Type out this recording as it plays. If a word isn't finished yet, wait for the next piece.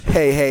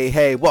Hey, hey,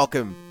 hey,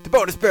 welcome to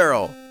Bonus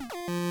Barrel!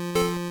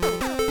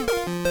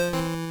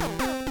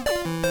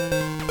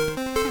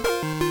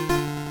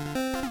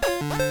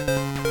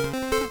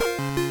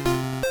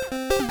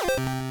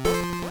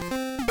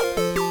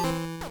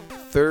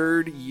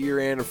 Third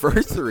year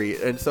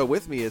anniversary, and so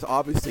with me is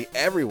obviously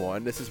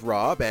everyone. This is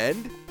Rob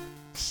and...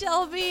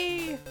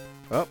 Shelby!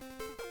 Oh.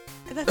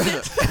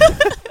 That's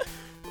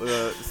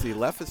it. See,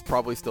 Lef is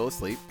probably still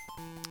asleep.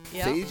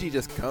 Yep. Seiji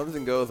just comes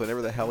and goes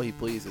whenever the hell he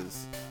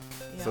pleases.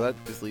 Yep. So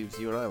that just leaves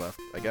you and I left,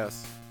 I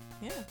guess.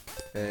 Yeah.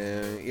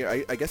 And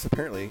yeah, I guess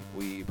apparently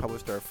we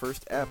published our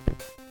first ep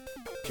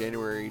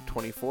January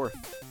 24th,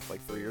 like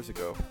 3 years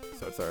ago.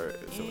 So it was our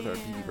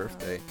PB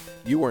birthday.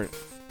 You weren't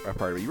a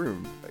part of it.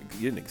 You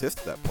didn't exist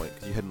at that point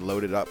because you hadn't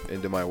loaded up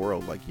into my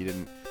world. Like you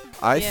didn't.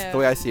 The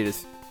way I see it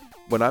is,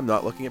 when I'm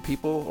not looking at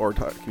people or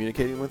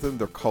communicating with them,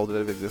 they're called out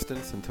of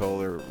existence until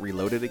they're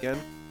reloaded again.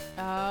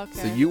 Oh, okay.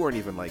 So you weren't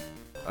even like,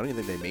 I don't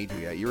even think they made you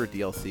yet. You were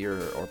DLC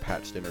or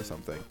patched in or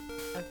something.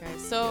 Okay,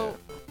 so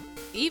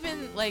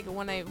even like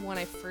when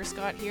I first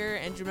got here,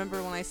 and do you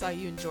remember when I saw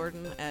you and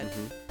Jordan at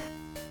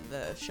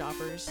the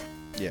Shoppers?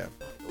 Yeah.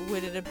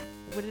 Would it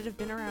have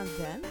been around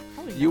then?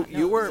 Probably You not. No,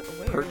 you it were was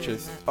way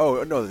purchased.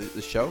 earlier Oh no,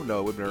 the show?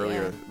 No, it would have been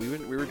earlier. Yeah.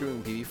 We were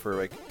doing PB for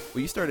like.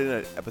 Well, you started in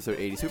at episode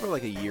 80, so we were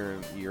like a year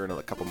and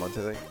a couple months,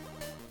 I think.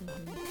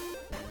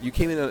 Mm-hmm. You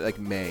came in at like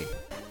May,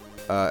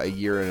 a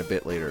year and a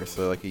bit later.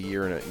 So like a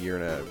year and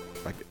a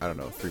like I don't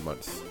know, 3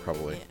 months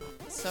probably. Yeah.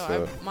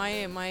 So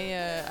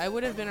I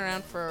would have been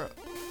around for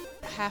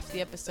half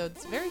the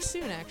episodes very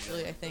soon,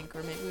 actually. I think,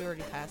 or maybe we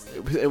already passed it.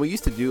 And we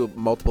used to do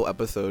multiple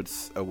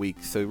episodes a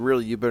week. So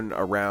really, you've been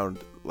around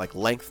like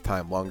length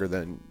time longer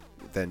than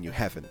you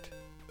haven't.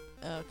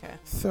 Okay.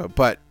 So,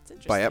 but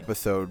by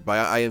interesting.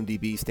 by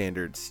IMDb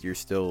standards, you're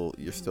still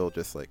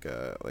just like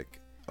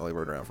only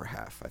rode around for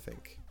half, I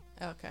think.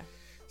 Okay.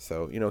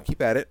 So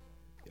keep at it.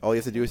 All you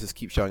have to do is just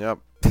keep showing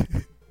up.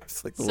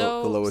 It's like the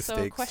lowest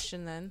stakes. So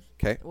question then.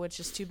 Okay. Which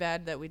is too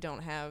bad that we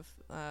don't have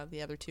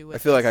the other two with I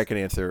feel like us. I can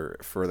answer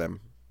for them.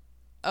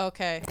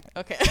 Okay.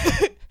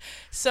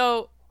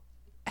 So,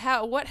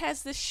 what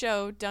has this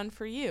show done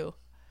for you?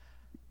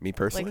 Me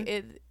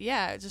personally?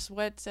 Just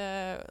what,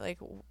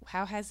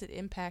 how has it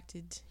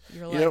impacted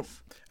your You know,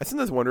 life? I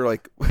sometimes wonder,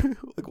 like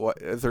what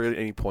is there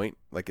any point?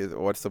 Like,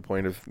 what's the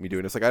point of me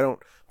doing this? Like, I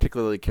don't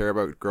particularly care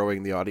about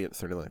growing the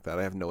audience or anything like that.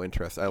 I have no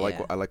interest. I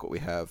like what we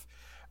have.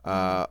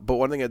 But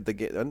one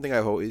thing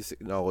I've always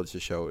acknowledged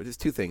the show is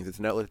two things. It's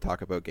an outlet to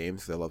talk about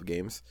games because I love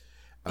games.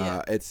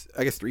 It's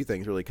I guess three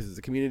things really, because it's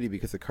a community,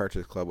 because of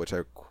Cartridge Club, which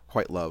I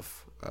quite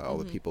love, all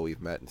the people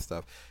we've met and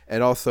stuff,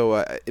 and also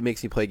it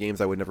makes me play games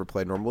I would never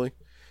play normally.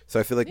 So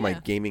I feel like my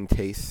gaming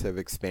tastes have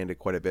expanded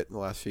quite a bit in the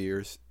last few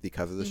years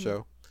because of the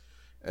show,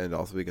 and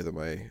also because of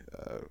my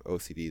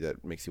OCD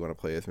that makes you want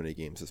to play as many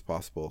games as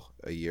possible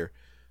a year.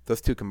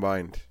 Those two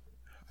combined,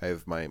 I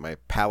have my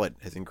palette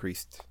has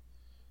increased.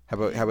 How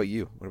about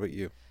you? What about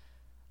you?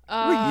 What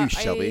about you,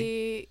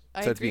 Shelby? I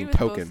Besides agree being with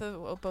token.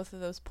 both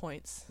of those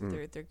points.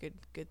 They're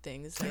good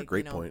things. They're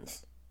great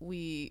points.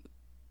 We've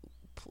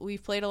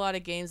played a lot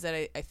of games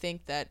that I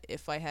think that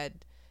if I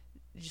had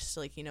just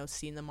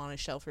seen them on a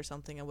shelf or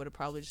something, I would have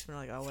probably just been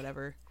like, oh,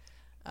 whatever.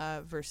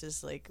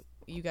 Versus like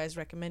you guys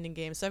recommending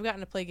games, so I've gotten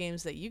to play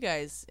games that you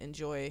guys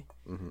enjoy,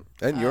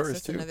 and yours so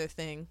that's too. Another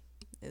thing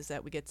is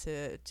that we get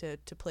to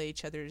play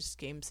each other's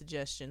game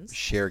suggestions.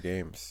 Share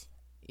games.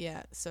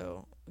 Yeah,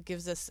 so it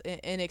gives us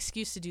an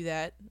excuse to do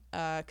that,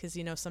 because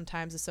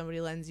sometimes if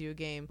somebody lends you a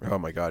game, Oh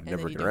my God, and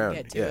never then you get don't around.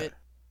 get to it,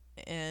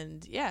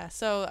 and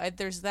so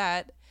there's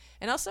that,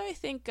 and also I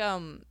think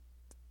the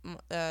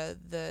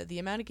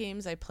amount of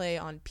games I play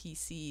on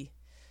PC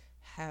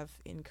have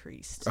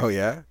increased. Oh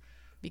yeah.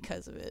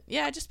 Because of it,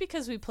 yeah, just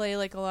because we play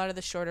like a lot of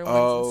the shorter ones,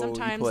 Oh, and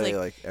sometimes you play,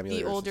 like emulators the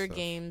and older stuff.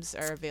 games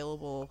are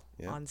available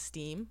on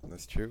Steam,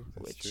 That's true.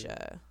 which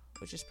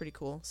is pretty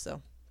cool.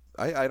 So.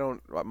 I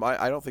don't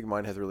think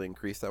mine has really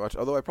increased that much.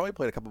 Although I probably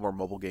played a couple more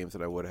mobile games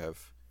than I would have.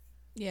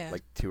 Yeah.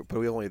 But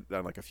we only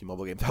done like a few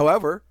mobile games.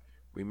 However,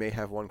 we may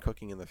have one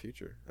cooking in the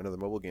future. Another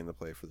mobile game to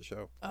play for the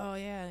show. Oh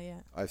yeah.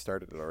 I've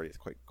started it already. It's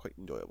quite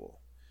enjoyable.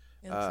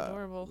 It's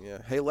adorable. Yeah.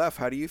 Hey, Lef,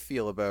 how do you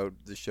feel about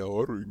the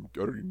show? I don't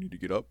even need to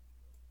get up.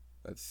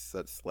 That's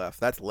Lef.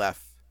 That's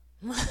Lef.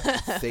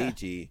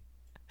 Seiji.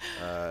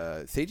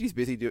 Seiji's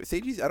busy doing.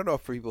 Seiji's. I don't know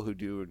if for people who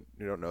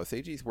don't know.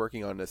 Seiji's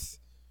working on this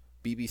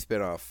BB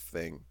spinoff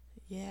thing.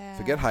 Yeah.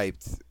 So get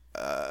hyped.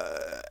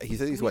 He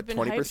said he's We've been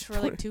 20% hyped for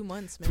like 2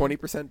 months, man.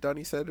 20% done.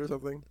 He said or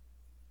something.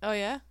 Oh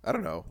yeah. I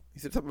don't know. He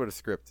said something about a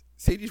script.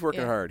 Seiji's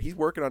working hard. He's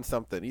working on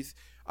something.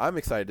 I'm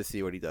excited to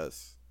see what he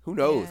does. Who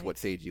knows what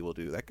Seiji will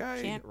do? That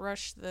guy can't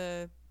rush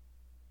the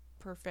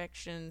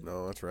perfection.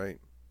 No, that's right.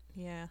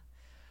 Yeah.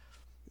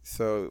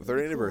 So third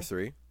Cool.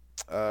 anniversary.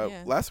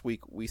 Last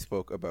week we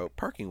spoke about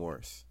Parking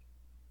Wars.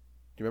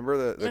 Do you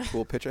remember the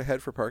cool pitch I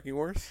had for Parking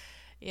Wars?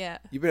 Yeah.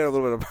 You've been at a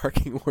little bit of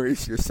Parking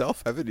Wars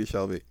yourself, haven't you,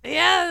 Shelby?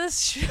 Yeah,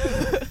 that's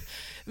true.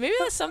 Maybe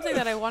that's something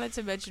that I wanted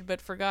to mention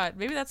but forgot.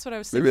 Maybe that's what I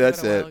was thinking Maybe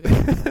that's about a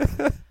while it.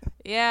 ago.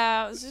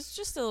 Yeah, it was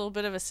just a little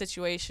bit of a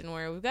situation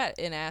where we've got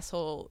an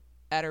asshole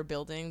at our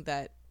building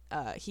that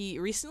he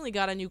recently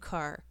got a new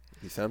car.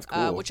 He sounds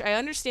cool. Which I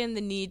understand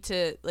the need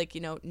to, like,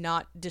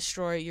 not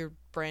destroy your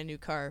brand new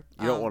car.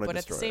 You don't want to But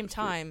destroy at the same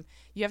time,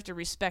 you have to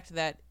respect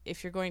that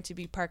if you're going to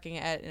be parking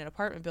at an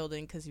apartment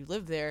building because you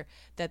live there,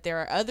 that there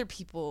are other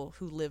people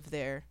who live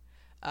there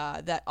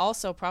that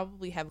also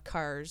probably have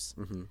cars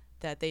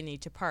that they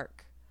need to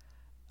park.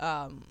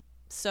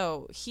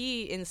 So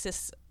he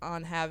insists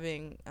on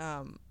having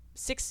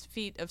 6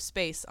 feet of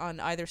space on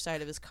either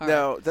side of his car.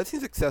 Now, that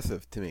seems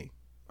excessive to me.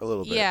 A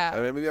little bit. Yeah.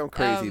 I mean, maybe I'm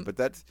crazy, but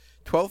that's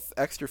 12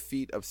 extra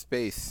feet of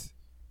space.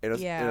 And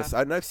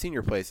I've seen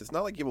your place. It's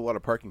not like you have a lot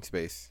of parking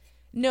space.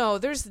 No,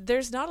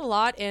 there's not a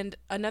lot. And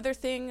another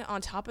thing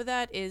on top of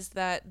that is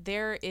that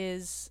there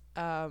is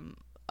a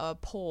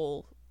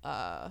pole,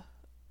 because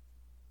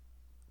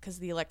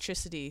the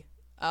electricity.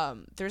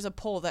 There's a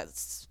pole that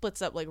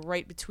splits up like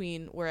right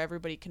between where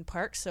everybody can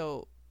park.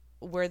 So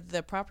where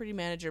the property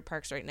manager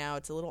parks right now,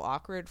 it's a little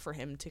awkward for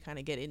him to kind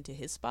of get into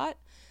his spot.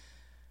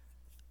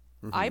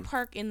 I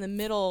park in the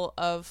middle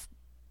of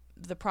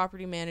the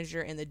property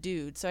manager and the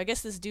dude. So I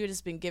guess this dude has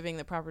been giving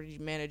the property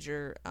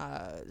manager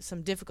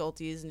some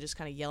difficulties and just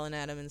kind of yelling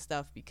at him and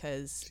stuff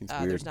because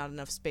there's not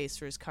enough space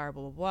for his car,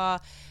 blah, blah,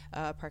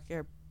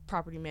 blah.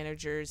 Property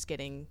manager is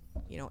getting,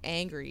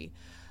 angry.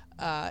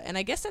 And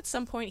I guess at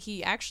some point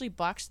he actually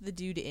boxed the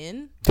dude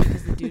in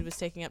because the dude was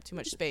taking up too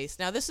much space.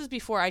 Now, this was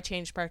before I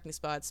changed parking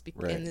spots,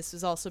 and this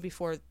was also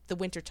before the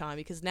winter time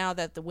because now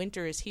that the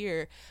winter is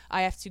here,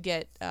 I have to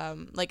get,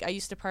 I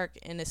used to park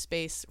in a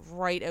space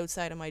right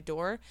outside of my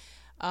door.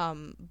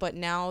 But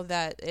now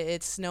that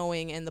it's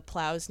snowing and the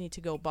plows need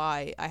to go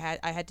by, I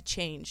had to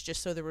change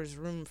just so there was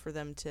room for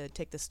them to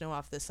take the snow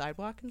off the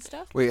sidewalk and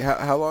stuff. Wait,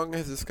 how long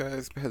has this guy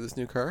had this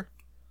new car?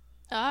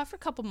 For a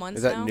couple months.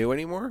 Is that now. new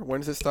anymore?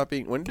 When does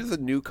a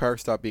new car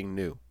stop being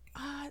new?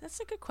 That's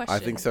a good question. I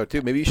think so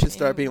too. Maybe you should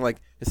start being like,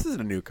 "This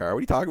isn't a new car. What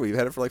are you talking about? You've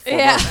had it for like 4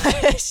 months."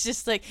 Yeah, it's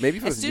just like maybe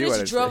if as soon as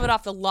you drove it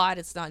off the lot,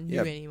 it's not new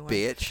anymore.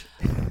 Bitch.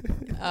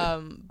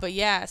 But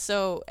yeah,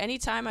 so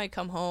anytime I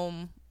come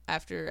home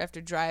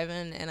after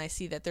driving and I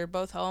see that they're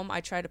both home,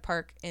 I try to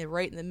park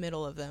right in the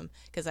middle of them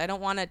because I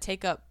don't want to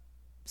take up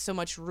so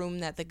much room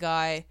that the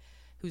guy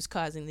who's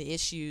causing the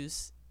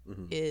issues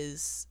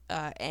is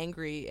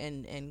angry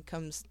and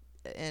comes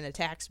and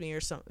attacks me or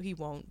something. He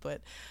won't,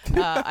 but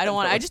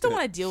I just don't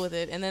want to deal with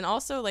it. And then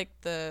also like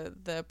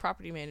the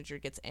property manager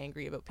gets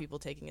angry about people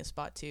taking his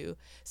spot too.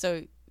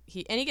 So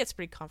he gets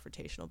pretty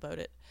confrontational about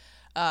it.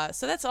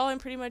 So that's all I'm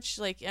pretty much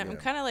like. I'm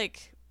kind of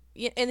like.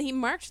 Yeah, and he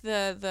marked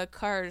the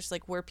cars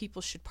like where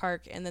people should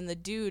park, and then the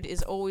dude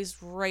is always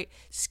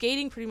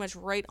skating pretty much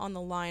right on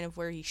the line of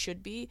where he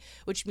should be,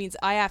 which means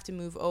I have to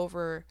move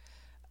over,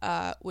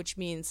 which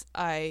means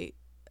I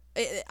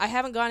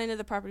haven't gone into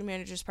the property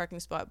manager's parking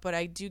spot, but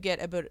I do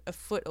get about a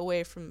foot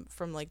away from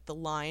like the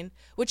line,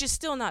 which is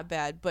still not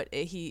bad, but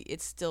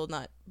it's still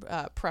not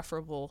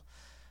preferable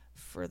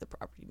for the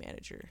property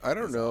manager. I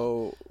don't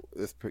know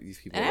these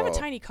people. And I have a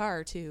tiny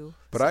car too.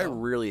 But so. I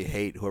really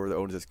hate whoever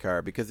owns this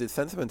car because the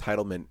sense of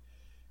entitlement,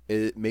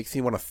 it makes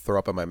me want to throw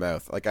up in my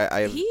mouth. Like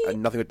I have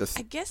nothing with this.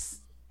 I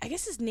guess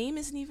his name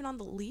isn't even on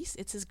the lease.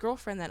 It's his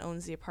girlfriend that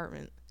owns the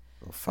apartment.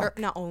 Oh, fuck.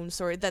 Or not owns,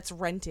 sorry, that's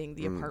renting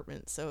the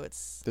apartment. So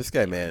it's this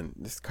guy, man,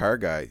 this car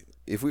guy.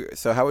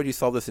 So how would you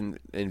solve this in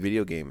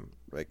video game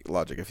like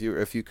logic? If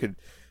you could,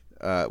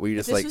 were you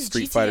just like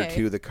Street GTA. Fighter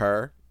 2 the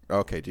car?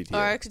 Okay, GTA.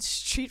 Or I could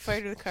Street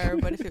Fighter the car,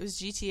 but if it was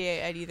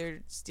GTA, I'd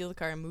either steal the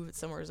car and move it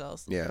somewhere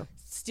else. Yeah.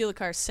 Steal the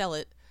car, sell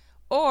it,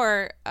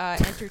 or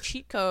enter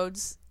cheat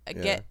codes,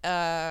 get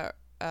an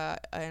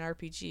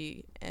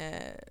RPG,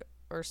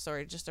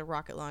 just a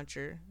rocket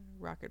launcher,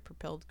 rocket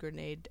propelled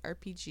grenade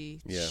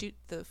RPG. Yeah. Shoot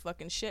the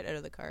fucking shit out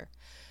of the car.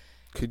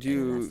 Can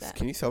you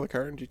sell the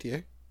car in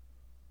GTA?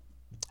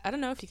 I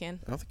don't know if you can.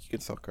 I don't think you can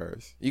sell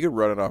cars. You could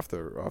run it off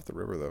the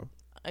river though.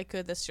 I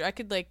could. That's true. I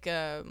could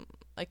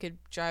I could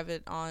drive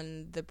it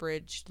on the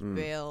bridge to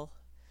Vale,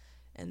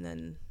 and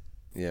then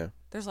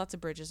there's lots of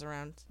bridges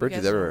around.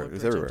 Bridges everywhere.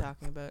 There's everywhere. I'm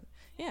talking about.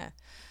 Yeah.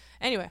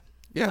 Anyway.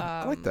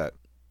 Yeah, I like that.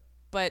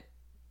 But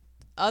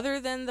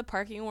other than the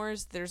parking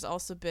wars, there's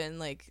also been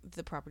like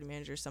the property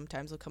manager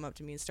sometimes will come up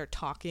to me and start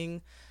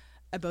talking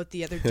about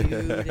the other dude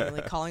and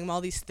like calling him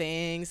all these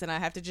things, and I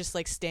have to just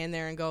like stand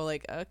there and go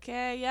like,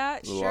 okay, yeah,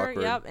 sure,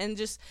 yep,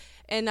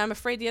 and I'm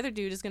afraid the other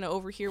dude is gonna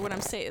overhear what I'm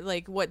saying,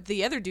 like what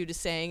the other dude is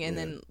saying, and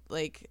then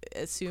like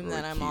assume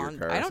that I'm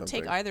on. I don't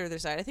take either of their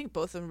side. I think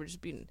both of them are just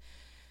being.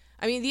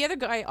 I mean, the other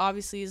guy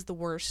obviously is the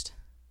worst,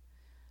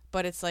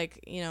 but it's like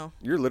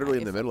you're literally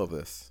in the middle of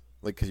this,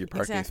 like because your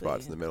parking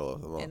spot's in the middle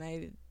of the mall, and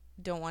I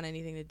don't want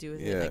anything to do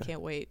with it. I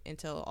can't wait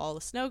until all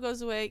the snow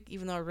goes away,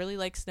 even though I really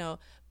like snow,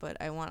 but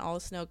I want all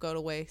the snow go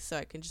away so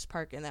I can just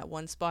park in that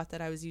one spot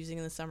that I was using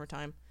in the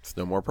summertime. It's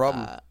no more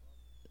problem.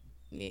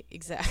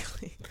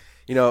 Exactly.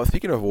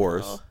 Speaking of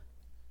wars,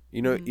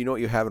 you know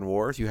what you have in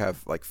wars? You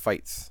have like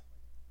fights.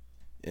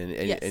 And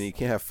you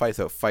can't have fights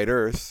without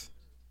fighters.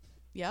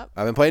 Yep.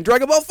 I've been playing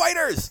Dragon Ball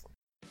Fighters.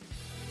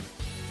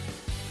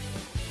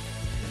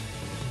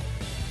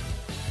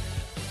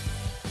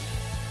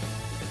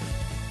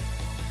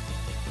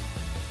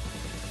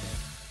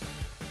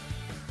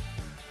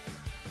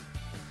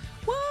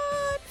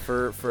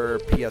 for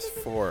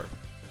PS4,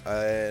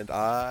 and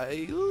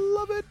I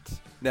love it.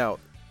 Now,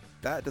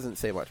 that doesn't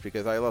say much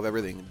because I love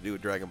everything to do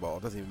with Dragon Ball.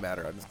 It doesn't even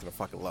matter. I'm just gonna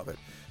fucking love it.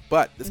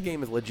 But this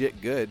game is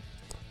legit good.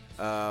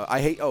 I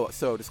hate. Oh,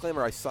 so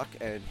disclaimer: I suck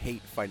and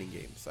hate fighting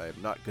games.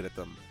 I'm not good at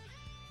them.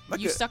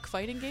 You suck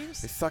fighting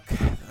games? I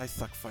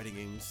suck fighting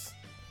games.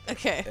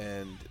 Okay.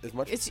 And as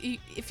much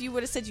if you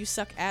would have said you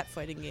suck at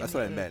fighting games, that's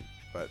what I meant.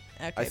 But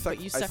okay, I suck.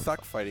 But you suck. I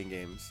suck fighting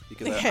games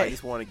because okay. I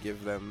just want to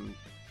give them.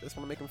 I just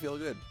want to make them feel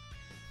good.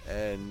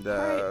 And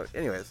right.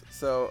 anyways,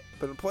 so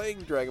been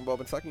playing Dragon Ball,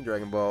 been sucking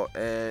Dragon Ball,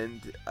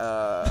 and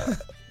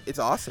it's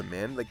awesome,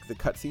 man. Like the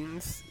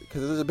cutscenes,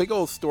 because there's a big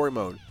old story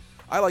mode.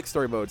 I like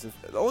story modes.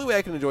 The only way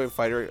I can enjoy a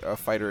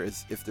fighter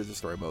is if there's a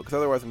story mode, because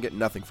otherwise I'm getting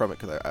nothing from it.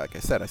 Because like I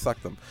said, I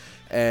suck them.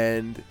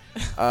 And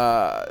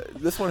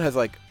this one has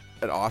like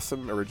an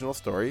awesome original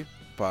story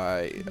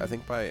by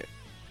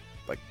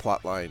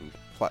plot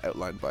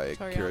outlined by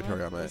Akira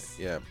Toriyama.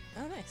 Yeah.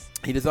 Oh, nice.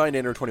 He designed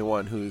Android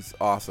 21, who's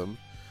awesome.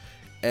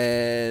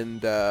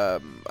 And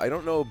I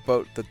don't know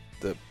about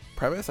the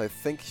premise. I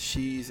think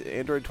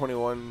Android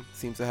 21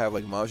 seems to have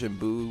like Majin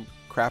Buu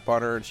crap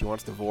on her, and she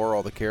wants to devour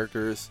all the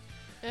characters.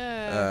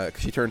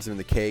 She turns them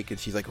into cake, and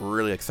she's like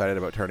really excited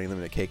about turning them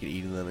into cake and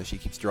eating them, and she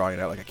keeps drawing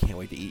it out like, I can't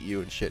wait to eat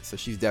you and shit. So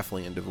she's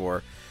definitely in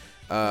Devore.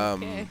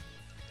 Okay.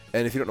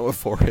 And if you don't know what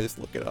 4 is,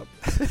 look it up.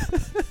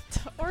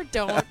 Or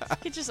don't. You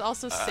could just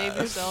also save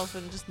yourself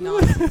and just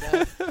not do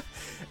that.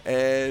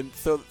 And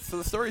so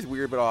the story's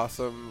weird but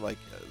awesome. Like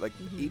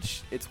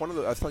it's one of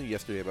the, I was telling you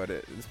yesterday about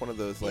it. It's one of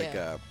those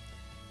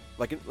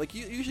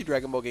usually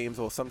Dragon Ball games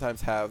will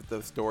sometimes have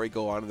the story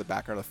go on in the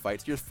background of the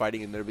fights. You're just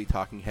fighting and there'll be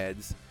talking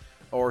heads.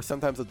 Or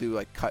sometimes they'll do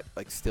like cut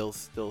like still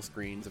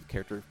screens of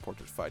character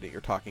portraits fighting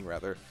or talking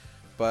rather.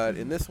 But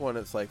in this one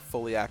it's like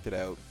fully acted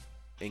out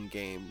in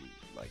game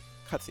like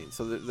cutscenes.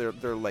 So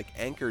they're like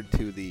anchored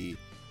to the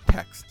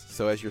text.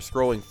 So as you're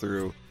scrolling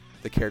through,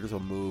 the characters will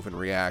move and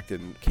react,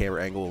 and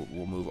camera angle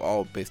will move,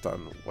 all based on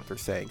what they're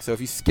saying. So if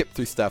you skip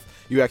through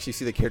stuff, you actually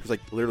see the characters like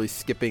literally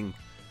skipping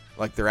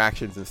like their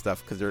actions and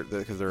stuff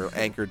because they're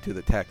anchored to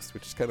the text,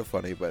 which is kind of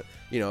funny. But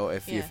you know,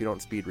 if you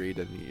don't speed read,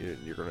 then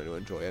you're going to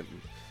enjoy it.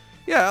 And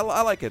yeah,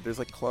 I like it. There's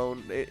like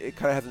clone. It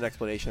kind of has an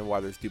explanation of why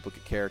there's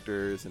duplicate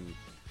characters,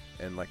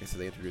 and like I said,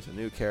 they introduce a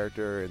new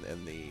character,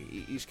 and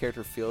each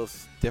character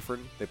feels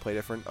different. They play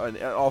different,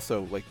 and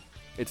also like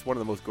it's one of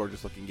the most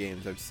gorgeous looking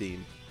games I've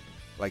seen.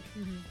 Like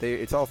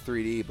it's all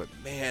 3D, but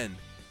man,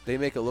 they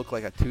make it look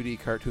like a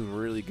 2D cartoon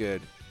really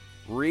good.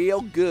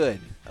 Real good.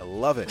 I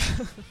love it.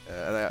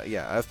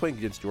 I was playing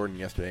against Jordan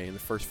yesterday. In the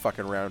first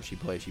fucking round she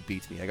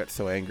beats me. I got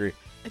so angry.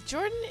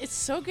 Jordan is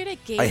so good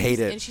at games. I hate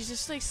it. And she's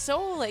just like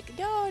so like,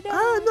 no.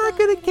 I'm not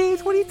good at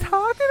games. What are you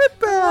talking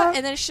about?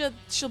 And then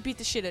she'll beat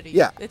the shit out of you.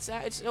 Yeah. It's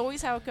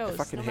always how it goes. I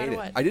fucking no hate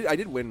matter it. What. I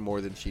did win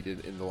more than she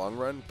did in the long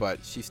run,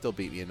 but she still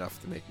beat me enough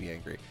to make me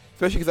angry.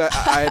 Especially because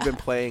I had been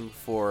playing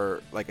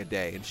for like a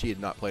day and she had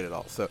not played at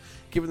all. So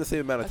given the same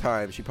amount of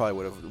time, she probably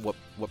would have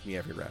whooped me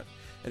every round.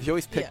 And she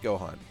always picked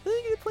Gohan. I'm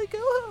going to play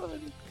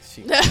Gohan.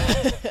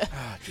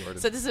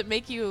 Jordan. So does it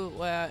make you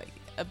a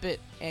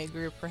bit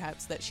angrier,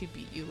 perhaps, that she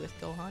beat you with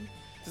Gohan?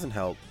 Doesn't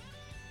help.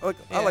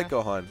 I like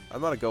Gohan. I'm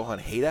not a Gohan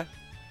hater.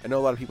 I know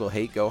a lot of people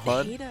hate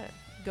Gohan. I hate a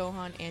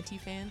Gohan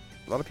anti-fan.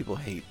 A lot of people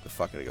hate the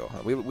fuck out of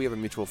Gohan. We have a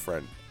mutual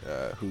friend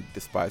who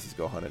despises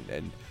Gohan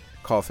and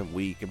calls him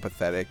weak and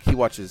pathetic. He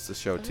watches the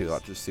show too,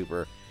 not just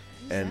Super.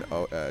 And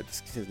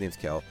his name's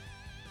Kel.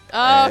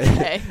 Oh,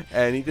 okay.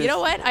 And he just, you know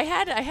what? I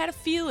had a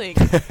feeling,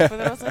 but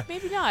then I was like,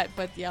 maybe not.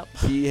 But yep.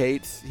 He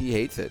hates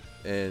it,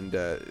 and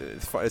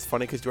it's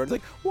funny because Jordan's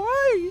like,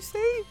 "Why are you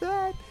saying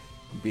that?"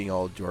 Being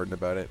all Jordan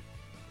about it.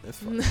 It's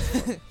fun.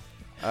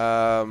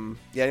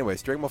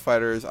 Anyways, Dragon Ball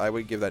FighterZ, I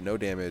would give that no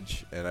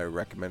damage, and I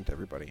recommend to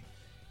everybody.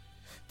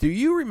 Do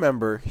you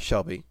remember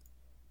Shelby?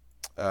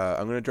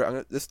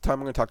 This time I'm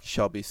gonna talk to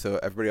Shelby, so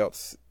everybody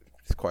else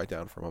just quiet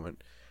down for a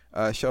moment.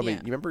 Shelby, you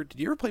remember? Did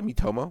you ever play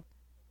Miitomo?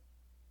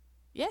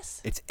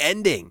 Yes. It's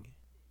ending.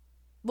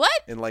 What?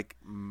 In like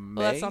May.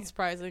 Well, that's not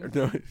surprising.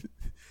 No.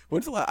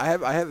 When's the last? I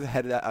have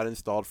had that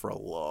uninstalled for a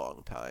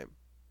long time.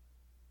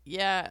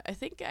 Yeah, I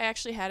think I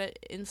actually had it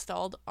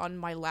installed on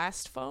my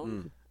last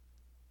phone,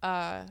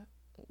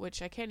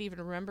 which I can't even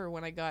remember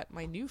when I got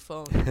my new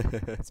phone.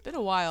 It's been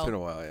a while. It's been a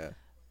while, yeah.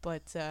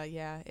 But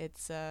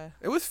it's.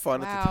 It was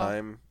fun at the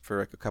time for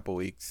like a couple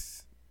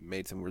weeks.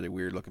 Made some really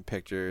weird looking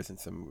pictures and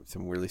some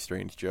really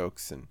strange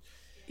jokes, and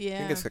I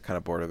think I just got kind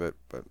of bored of it,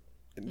 but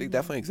it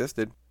definitely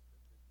existed.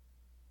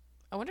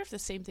 I wonder if the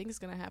same thing is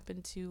going to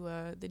happen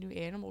to the new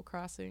Animal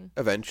Crossing.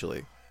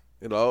 Eventually.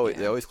 They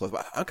always close.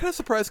 But I'm kind of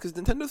surprised because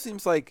Nintendo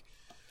seems like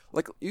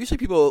usually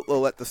people will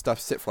let the stuff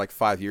sit for like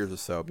 5 years or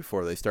so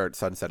before they start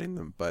sunsetting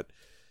them. But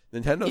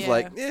Nintendo's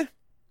like,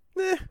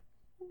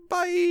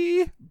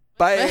 bye,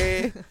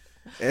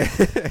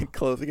 and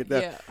closing it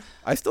down. Yeah.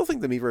 I still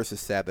think the Miiverse is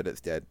sad that it's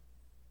dead.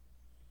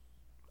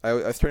 I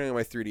was turning on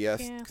my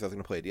 3DS because I was going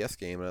to play a DS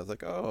game, and I was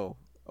like, oh,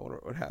 I wonder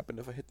what would happen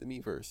if I hit the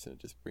Miiverse, and it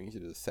just brings you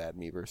to the sad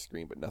Miiverse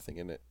screen, but nothing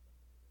in it.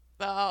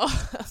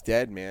 Oh. It's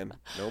dead, man.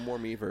 No more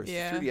Miiverse.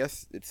 Yeah.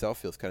 3DS itself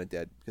feels kind of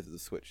dead because of the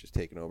Switch just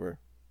taking over.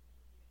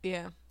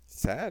 Yeah.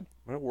 Sad.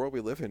 What a world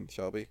we live in,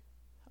 Shelby.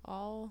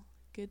 All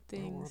good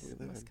things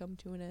must come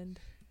to an end.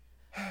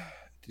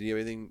 Did you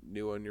have anything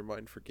new on your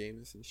mind for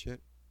games and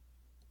shit?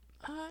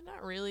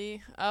 Not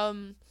really.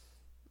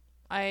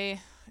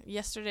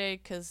 Yesterday,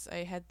 because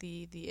I had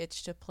the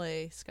itch to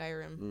play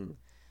Skyrim,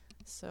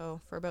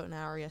 so for about an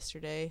hour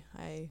yesterday,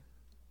 I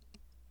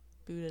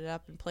booted it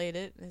up and played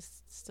it.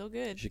 It's still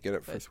good. You should get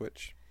it for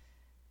Switch.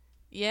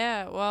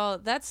 Yeah, well,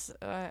 that's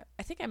I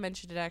think I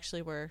mentioned it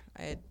actually, where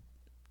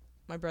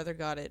my brother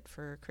got it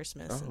for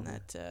Christmas, and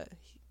that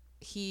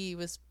he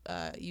was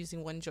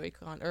using one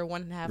Joy-Con or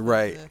one half,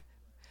 right? Of the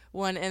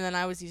one, and then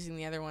I was using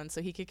the other one,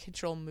 so he could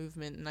control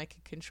movement and I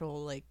could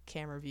control like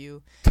camera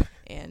view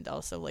and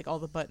also like all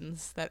the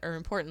buttons that are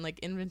important, like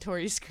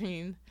inventory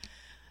screen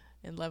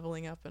and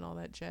leveling up and all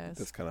that jazz.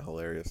 That's kind of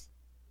hilarious.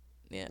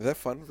 Yeah. Is that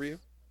fun for you?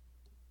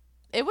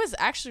 It was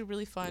actually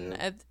really fun.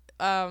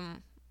 Yeah.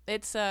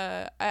 It's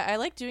I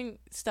like doing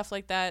stuff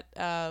like that.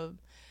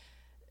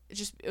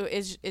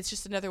 It's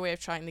just another way of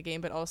trying the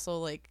game, but also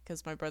like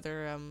because my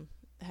brother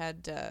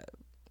had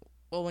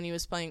when he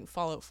was playing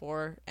Fallout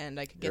 4, and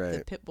I could get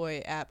the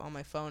Pip-Boy app on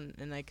my phone,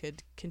 and I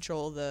could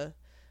control the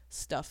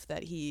stuff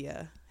that he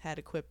had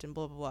equipped and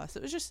blah, blah, blah. So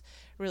it was just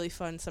really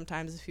fun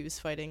sometimes if he was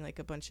fighting, like,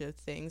 a bunch of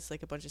things,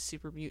 like a bunch of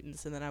super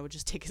mutants, and then I would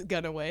just take his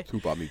gun away.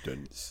 Super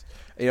mutants.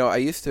 You know, I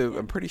used to,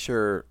 I'm pretty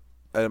sure,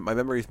 my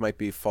memories might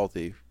be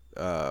faulty,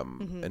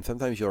 and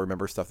sometimes you'll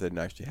remember stuff that didn't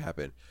actually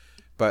happen.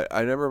 But I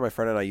remember my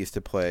friend and I used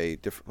to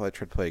I tried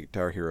to play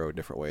Guitar Hero in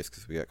different ways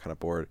because we got kind of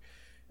bored.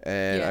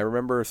 And I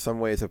remember some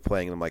ways of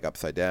playing them like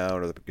upside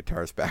down or the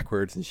guitars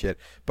backwards and shit.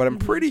 But I'm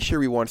pretty sure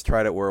we once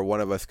tried it where one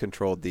of us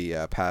controlled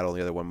the paddle and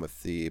the other one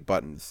with the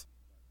buttons.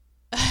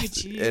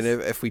 Jeez. And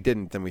if we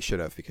didn't, then we should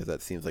have, because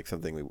that seems like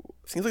something we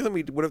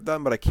would have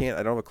done, but I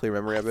don't have a clear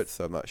memory of it,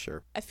 so I'm not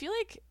sure. I feel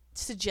like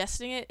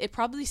suggesting it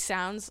probably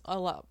sounds a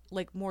lot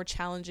like more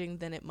challenging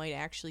than it might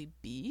actually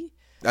be.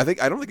 I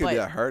don't think it'd be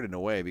that hard in a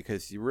way,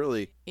 because you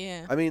really,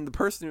 I mean, the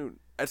person who,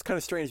 it's kind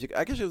of strange.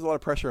 I guess there's a lot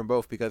of pressure on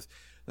both, because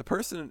the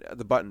person at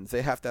the buttons,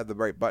 they have to have the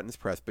right buttons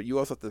pressed, but you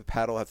also have the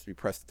paddle has to be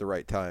pressed at the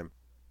right time.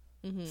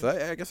 So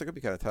I guess it could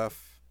be kind of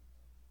tough.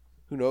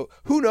 Who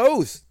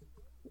knows?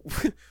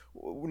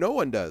 No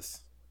one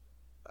does.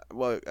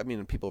 Well, I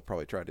mean, people have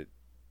probably tried it.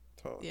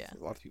 So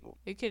a lot of people.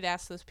 You could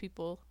ask those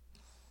people.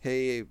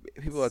 Hey,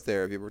 people out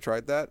there, have you ever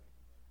tried that?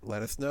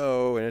 Let us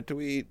know in a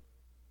tweet.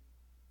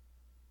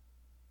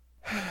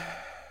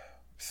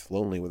 It's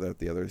lonely without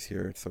the others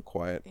here. It's so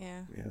quiet.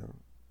 Yeah.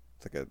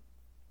 It's like a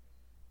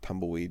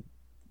tumbleweed,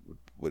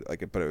 but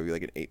it would be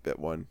like an 8-bit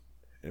one,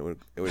 and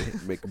it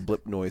would make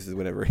blip noises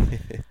whenever it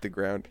hit the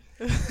ground.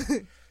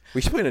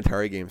 We should play an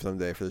Atari game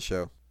someday for the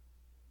show.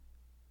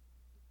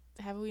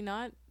 Have we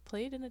not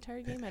played an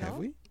Atari game at all? Have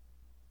we?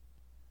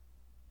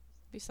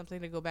 Be something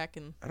to go back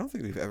and. I don't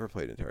think we've ever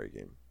played an Atari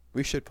game.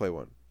 We should play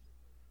one.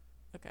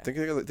 Okay.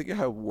 Think of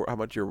how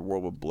much your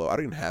world would blow. I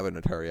don't even have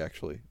an Atari,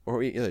 actually.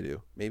 Or yeah, I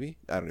do. Maybe?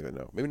 I don't even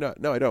know. Maybe not.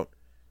 No, I don't.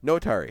 No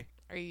Atari.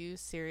 Are you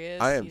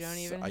serious? I am. You don't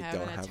even I have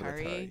don't an have Atari?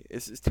 an Atari.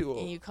 It's too old.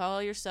 And you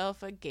call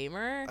yourself a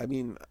gamer? I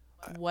mean,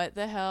 what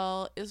the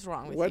hell is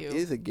wrong with you? What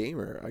is a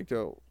gamer?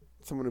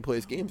 Someone who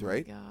plays games,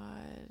 right? Oh my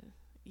god.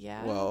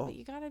 Yeah. Well, but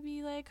you gotta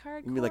be like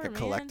hardcore. You mean like a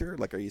collector?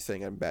 Like, are you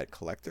saying I'm a bad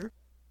collector?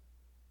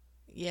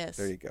 Yes.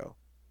 There you go.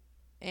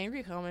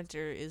 Angry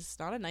Commenter is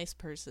not a nice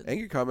person.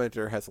 Angry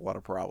Commenter has a lot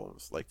of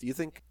problems. Like, what do you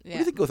think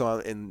goes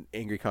on in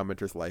Angry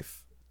Commenter's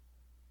life?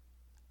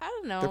 I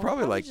don't know. They're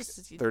probably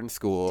they're in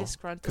school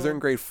because they're in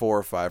grade 4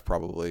 or 5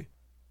 probably.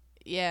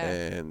 Yeah.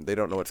 And they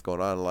don't know what's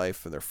going on in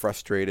life, and they're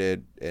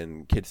frustrated,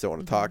 and kids don't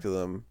want to talk to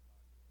them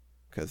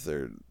because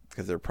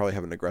they're probably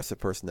have an aggressive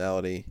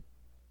personality.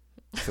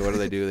 So what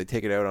do? They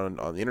take it out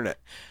on the internet.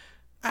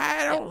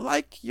 I don't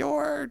like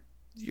your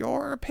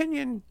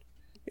opinion.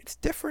 It's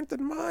different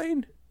than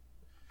mine.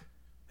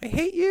 I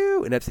hate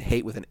you. And that's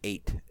hate with an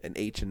 8. An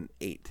H and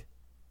 8.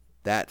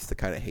 That's the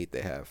kind of hate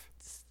they have.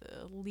 It's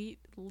the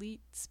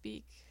elite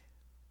speak.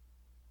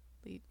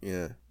 Elite.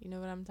 Yeah. You know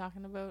what I'm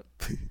talking about?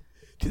 Do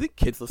you think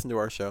kids listen to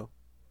our show?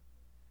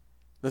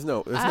 There's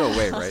no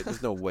way, right?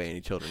 There's no way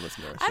any children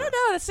listen to our show. I don't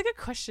know. That's a good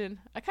question.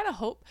 I kind of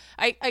hope.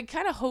 I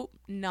kind of hope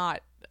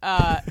not.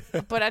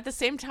 But at the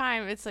same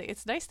time,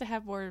 it's nice to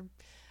have more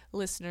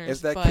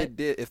listeners.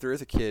 If there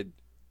is a kid,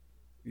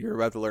 you're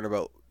going to learn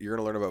about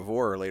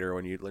Vor later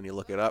when you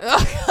look it up.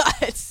 Oh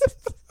God.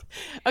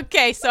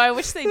 Okay, so I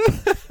wish they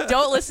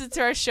don't listen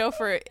to our show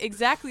for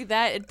exactly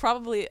that, and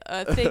probably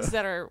things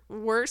that are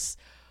worse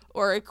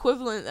or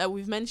equivalent that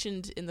we've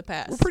mentioned in the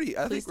past.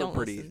 Please don't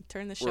listen.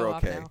 Turn the show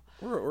off now.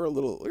 We're a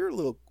little.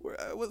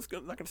 I was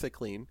not going to say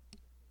clean.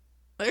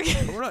 But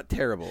we're not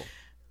terrible.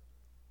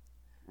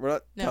 We're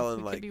not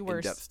telling like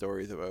in-depth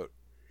stories about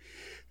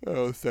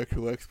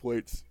sexual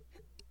exploits.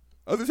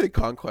 I was going to say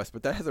conquest,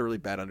 but that has a really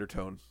bad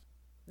undertone.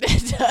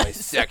 It does. My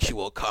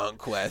sexual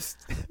conquest.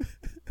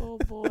 Oh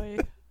boy.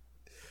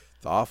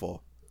 It's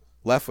awful.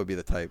 Left would be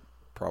the type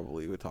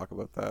probably who would talk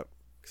about that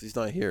because he's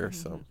not here.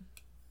 So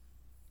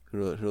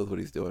Who knows what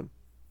he's doing?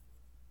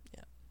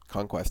 Yeah.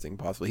 Conquesting,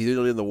 possibly. He's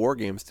usually in the war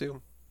games,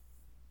 too.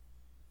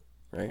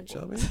 Right,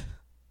 Shelby?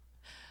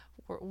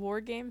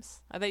 War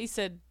games? I thought you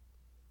said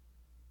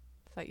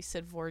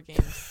war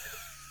games.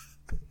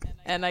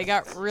 And I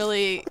got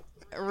really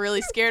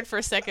scared for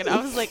a second.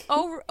 I was like,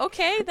 oh,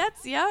 okay,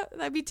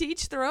 that'd be to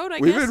each their own, I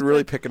guess. We've been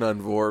really picking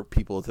on VOR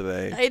people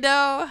today. I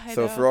know.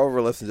 So for all of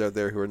our listeners out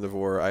there who are in the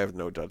VOR, I have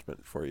no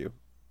judgment for you.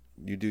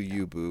 You do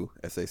you, boo,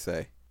 as they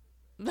say.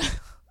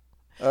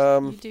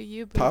 You do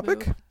you, boo.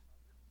 Topic?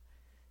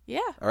 Yeah.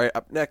 All right,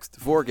 up next,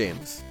 VOR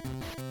games.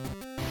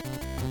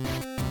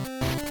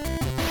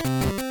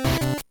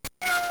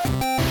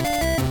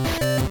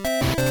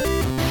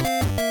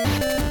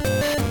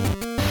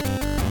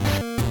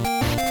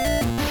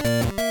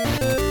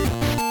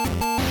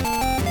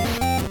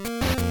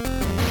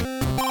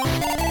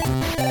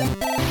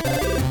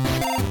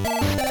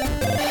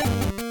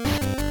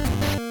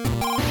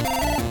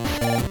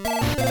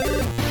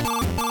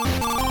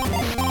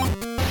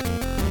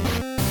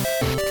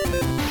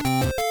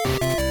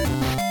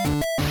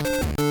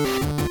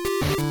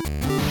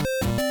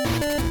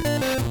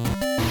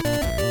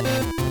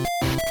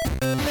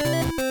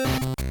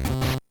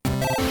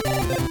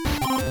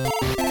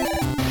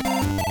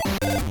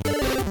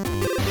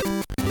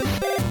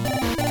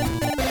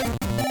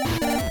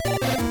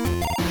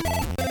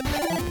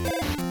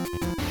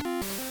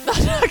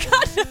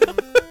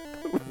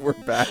 We're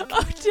back.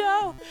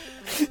 Oh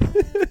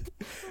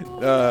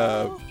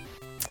no.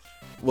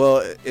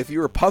 Well, if you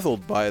were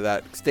puzzled by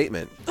that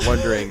statement,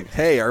 wondering,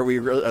 hey, are they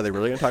really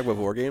going to talk about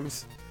war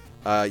games?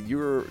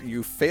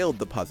 You failed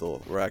the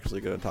puzzle. We're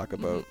actually going to talk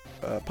about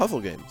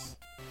puzzle games.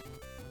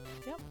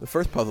 Yep. The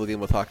first puzzle game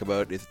we'll talk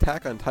about is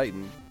Attack on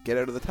Titan. Get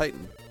Out of the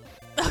Titan.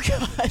 Oh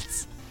god.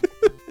 It's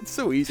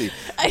so easy.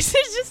 I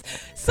said just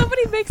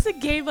somebody makes a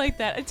game like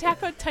that.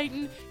 Attack on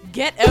Titan.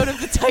 Get Out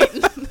of the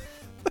Titan.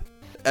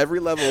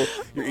 Every level,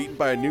 you're eaten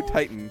by a new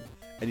Titan,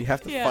 and you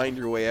have to find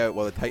your way out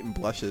while the Titan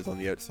blushes on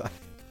the outside.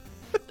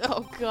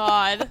 Oh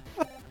god.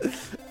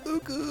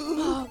 Ugu.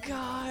 Oh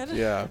god.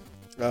 Yeah.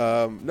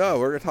 No,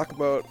 we're gonna talk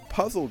about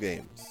puzzle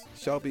games.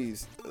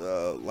 Shelby's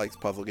likes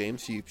puzzle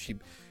games. She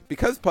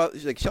because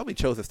Shelby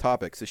chose this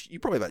topic, so you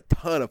probably have a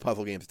ton of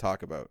puzzle games to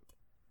talk about.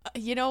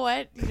 You know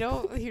what?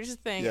 Here's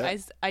the thing. Yeah.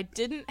 I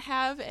didn't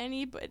have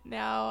any, but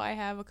now I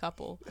have a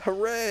couple.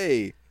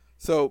 Hooray!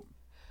 So,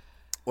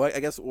 well, I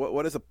guess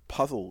what is a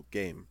puzzle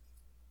game?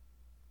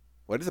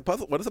 What is a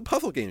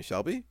puzzle game,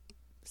 Shelby?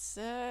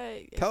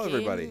 Tell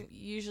everybody.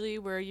 Usually,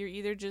 where you're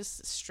either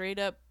just straight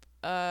up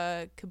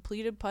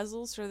completed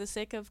puzzles for the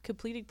sake of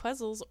completing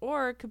puzzles,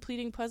 or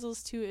completing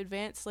puzzles to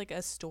advance like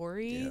a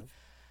story,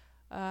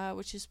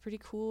 which is pretty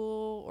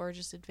cool, or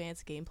just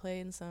advance gameplay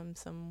in some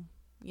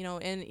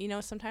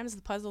sometimes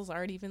the puzzles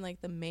aren't even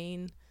like the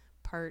main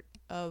part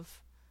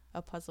of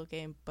a puzzle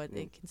game, but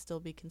it can still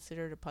be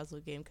considered a puzzle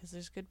game because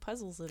there's good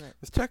puzzles in it.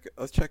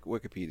 Let's check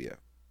Wikipedia.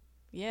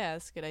 Yeah,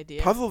 that's a good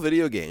idea. Puzzle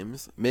video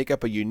games make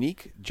up a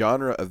unique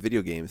genre of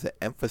video games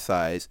that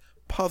emphasize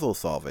puzzle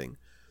solving.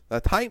 The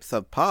types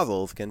of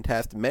puzzles can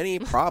test many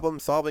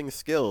problem-solving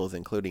skills,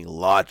 including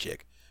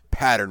logic,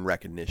 pattern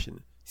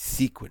recognition,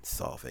 sequence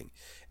solving,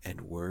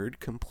 and word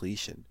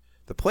completion.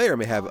 The player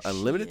may have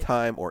unlimited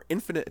time or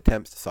infinite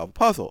attempts to solve a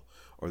puzzle,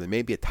 or there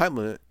may be a time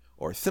limit,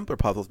 or simpler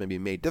puzzles may be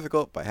made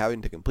difficult by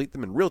having to complete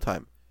them in real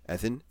time,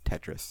 as in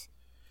Tetris.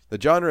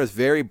 The genre is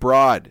very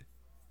broad,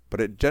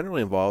 but it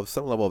generally involves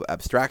some level of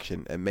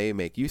abstraction and may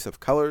make use of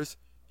colors,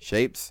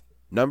 shapes,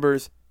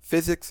 numbers,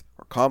 physics,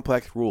 or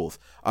complex rules.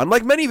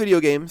 Unlike many video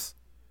games,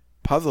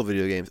 puzzle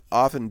video games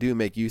often do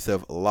make use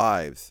of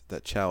lives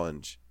that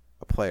challenge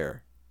a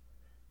player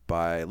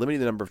by limiting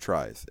the number of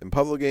tries. In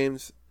puzzle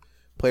games,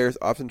 players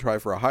often try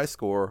for a high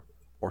score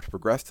or to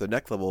progress to the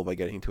next level by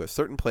getting to a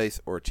certain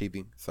place or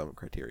achieving some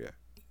criteria.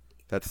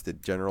 That's the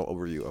general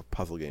overview of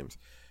puzzle games.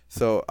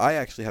 So I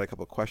actually had a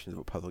couple of questions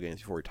about puzzle games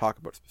before we talk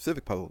about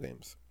specific puzzle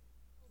games.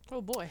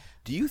 Oh boy.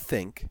 Do you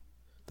think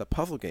that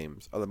puzzle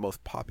games are the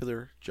most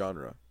popular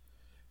genre?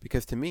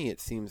 Because to me,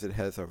 it seems it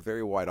has a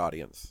very wide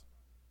audience.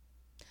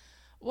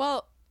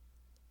 Well,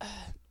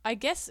 I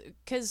guess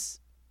because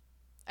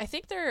I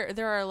think there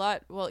are a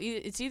lot. Well,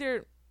 it's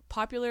either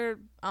popular,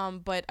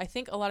 but I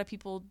think a lot of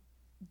people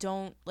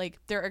don't like.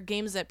 There are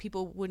games that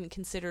people wouldn't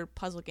consider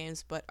puzzle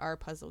games, but are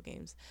puzzle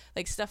games.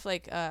 Like stuff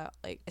like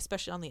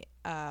especially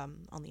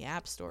on the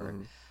App Store.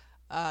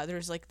 Mm-hmm.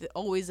 There's like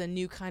always a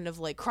new kind of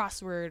like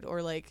crossword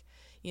or like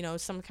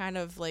some kind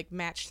of like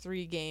match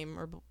 3 game.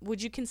 Or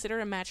would you consider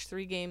a match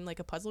 3 game like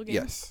a puzzle game?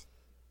 Yes.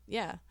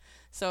 Yeah.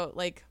 So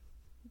like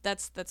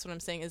that's what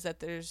I'm saying is that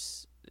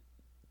there's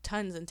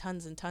tons and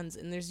tons and tons,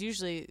 and there's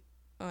usually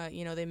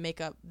they make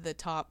up the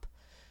top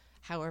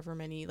however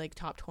many, like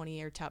top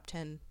 20 or top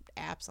 10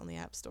 apps on the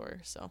App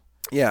Store. So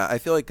yeah, I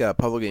feel like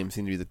puzzle games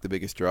seem to be the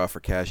biggest draw for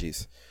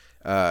cashies.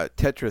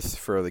 Tetris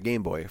for the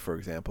Game Boy, for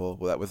example,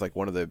 well, that was like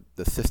one of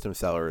the system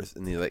sellers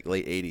in the late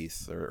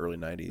 80s or early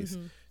 90s.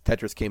 Mm-hmm.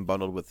 Tetris came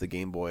bundled with the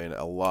Game Boy, and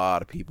a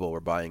lot of people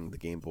were buying the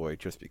Game Boy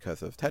just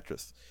because of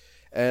Tetris.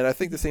 And I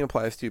think the same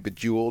applies to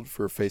Bejeweled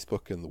for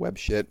Facebook and the web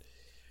shit.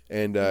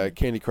 and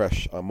Candy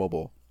Crush on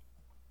mobile.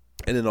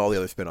 And then all the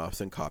other spin-offs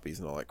and copies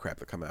and all that crap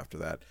that come after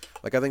that.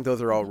 Like, I think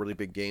those are all really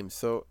big games.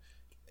 So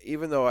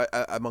even though I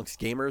amongst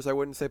gamers, I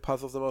wouldn't say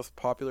puzzle's the most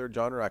popular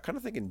genre, I kind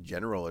of think in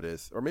general it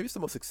is. Or maybe it's the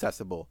most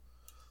accessible.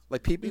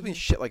 Like, people even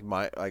shit like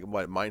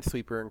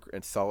Minesweeper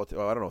and Solitaire.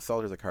 Well, I don't know.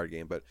 Solitaire's a card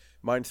game, but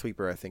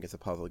Minesweeper, I think, is a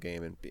puzzle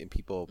game. And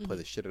people play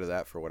the shit out of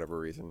that for whatever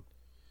reason.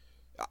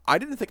 I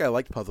didn't think I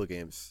liked puzzle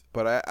games,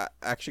 but I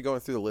actually going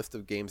through the list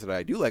of games that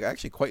I do like, I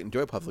actually quite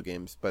enjoy puzzle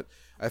games, but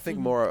I think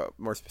more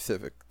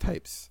specific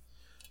types.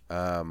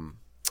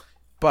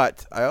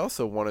 But I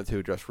also wanted to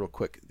address real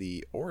quick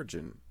the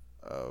origin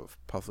of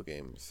puzzle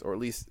games, or at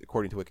least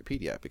according to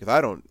Wikipedia, because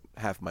I don't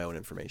have my own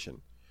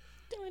information.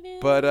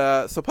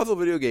 But so puzzle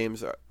video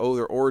games owe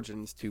their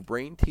origins to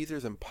brain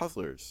teasers and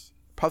puzzles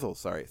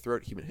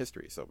throughout human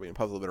history. So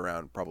puzzles have been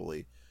around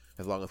probably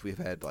as long as we've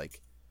had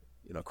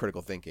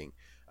critical thinking.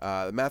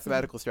 The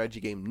mathematical strategy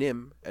game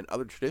Nim and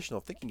other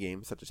traditional thinking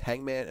games such as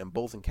Hangman and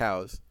Bulls and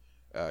Cows,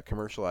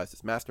 commercialized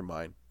as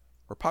Mastermind,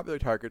 were popular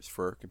targets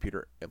for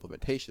computer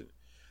implementation.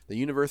 The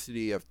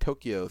University of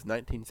Tokyo's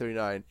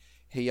 1979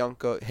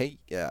 Heianko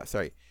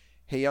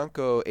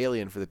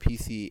Alien for the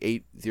PC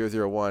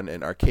 8001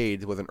 and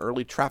arcades was an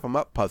early trap 'em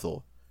up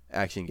puzzle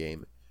action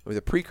game. It was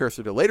a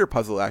precursor to later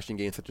puzzle action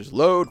games such as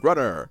Lode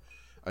Runner.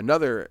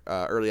 Another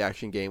early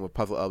action game with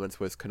puzzle elements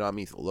was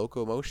Konami's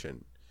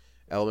Locomotion,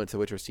 elements of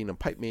which are seen in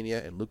Pipe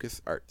Mania and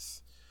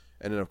LucasArts.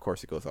 And then, of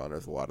course, it goes on.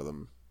 There's a lot of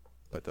them,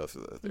 but those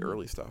are the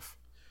early stuff.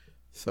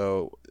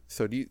 So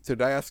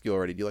did I ask you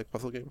already? Do you like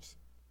puzzle games?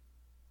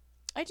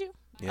 I do.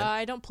 Yeah.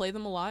 I don't play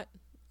them a lot.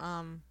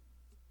 I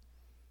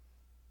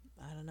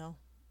don't know.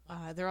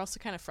 They're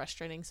also kind of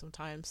frustrating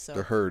sometimes. So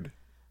they're hard.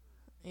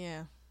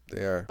 Yeah.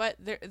 They are. But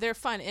they're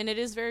fun, and it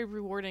is very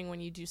rewarding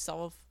when you do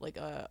solve like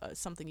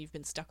something you've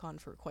been stuck on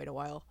for quite a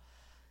while.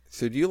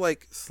 So do you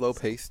like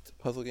slow-paced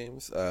puzzle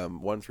games?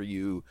 Ones where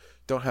you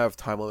don't have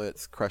time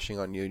limits crushing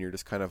on you, and you're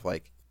just kind of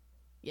like.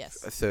 Yes.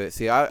 So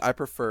see, I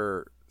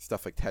prefer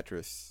stuff like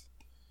Tetris,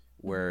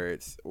 where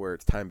it's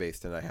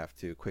time-based, and I have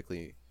to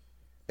quickly.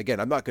 Again,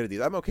 I'm not good at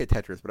these. I'm okay at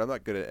Tetris, but I'm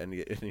not good at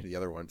any of the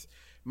other ones.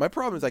 My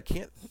problem is I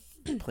can't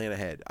plan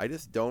ahead. I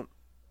just don't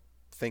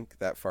think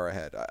that far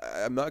ahead.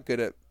 I'm not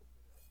good at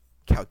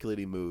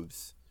calculating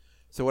moves.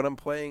 So when I'm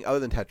playing, other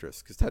than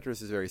Tetris, because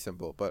Tetris is very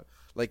simple, but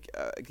like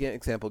again,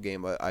 example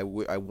game I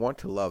want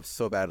to love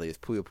so badly is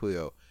Puyo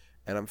Puyo,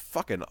 and I'm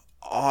fucking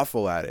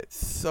awful at it,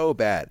 so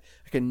bad.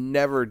 I can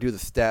never do the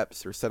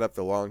steps or set up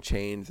the long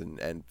chains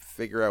and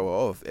figure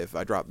out, if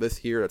I drop this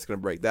here, that's going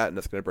to break that, and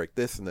that's going to break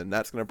this, and then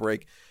that's going to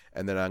break,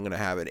 and then I'm going to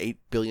have an 8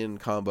 billion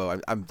combo. I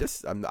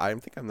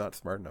think I'm not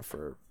smart enough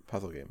for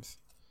puzzle games,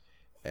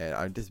 and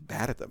I'm just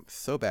bad at them,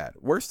 so bad.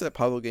 Worse at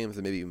puzzle games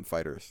than maybe even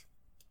fighters.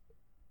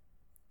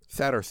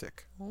 Sad or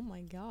sick? Oh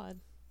my god.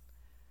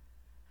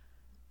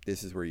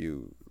 This is where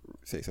you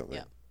say something.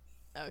 Yeah.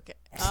 Okay.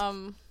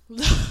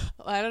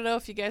 I don't know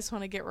if you guys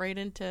want to get right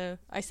into.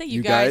 I say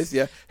you guys.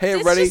 Yeah. Hey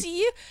everybody. It's just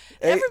you.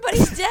 Hey.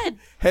 Everybody's dead.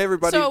 Hey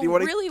everybody. So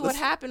really, what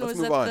happened was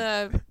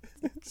that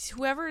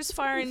whoever's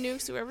firing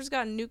nukes, whoever's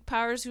got nuke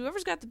powers,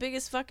 whoever's got the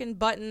biggest fucking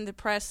button to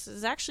press,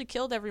 has actually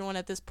killed everyone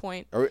at this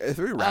point. Is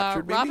we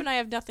raptured? Rob and I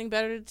have nothing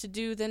better to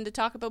do than to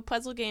talk about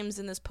puzzle games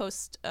in this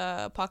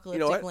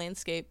post-apocalyptic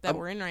landscape that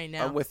we're in right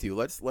now. I'm with you.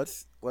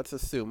 Let's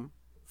assume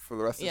for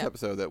the rest of this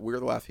episode that we're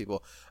the last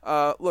people.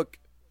 Look.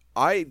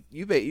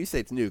 You say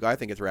it's nuke. I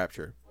think it's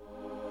rapture.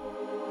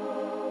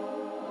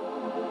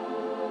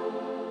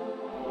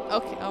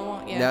 Okay.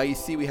 Oh, yeah. Now you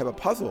see we have a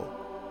puzzle.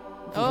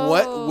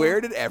 Oh. Where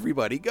did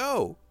everybody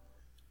go?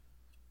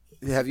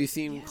 Have you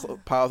seen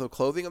piles of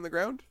clothing on the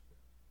ground?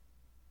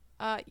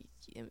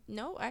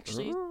 No,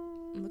 actually,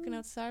 I'm looking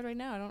outside right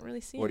now. I don't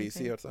really see. What anything.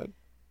 do you see outside?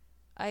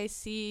 I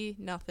see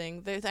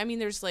nothing.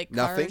 There's like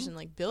nothing? cars and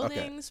like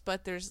buildings,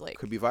 but there's like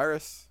could be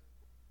virus.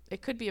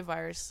 It could be a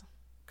virus.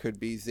 Could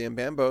be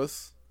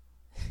Zambambos.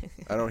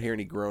 I don't hear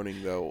any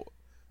groaning though.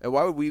 And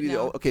why would we be the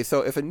only... Okay,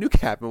 so if a nuke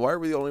happened, why are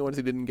we the only ones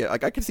who didn't get...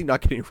 Like, I could see not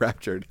getting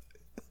raptured.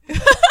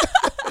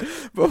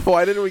 But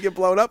why didn't we get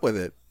blown up with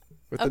it?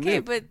 With the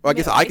nuke? But... Well, I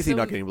guess I could see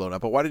not getting blown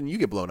up, but why didn't you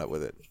get blown up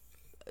with it?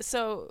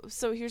 So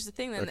here's the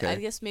thing then. Okay. I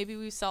guess maybe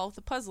we solved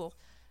the puzzle.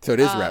 So it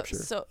is rapture.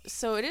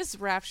 So it is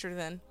rapture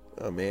then.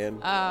 Oh,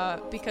 man.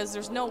 Because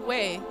there's no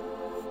way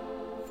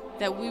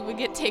that we would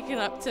get taken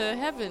up to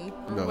heaven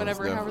or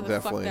however the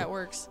fuck that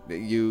works.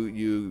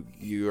 You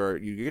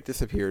get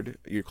disappeared.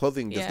 Your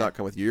clothing does not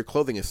come with you. Your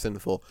clothing is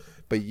sinful,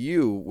 but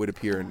you would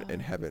appear in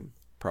heaven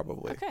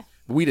probably. Okay.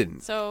 We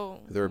didn't.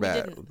 So they were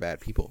bad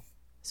people.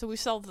 So we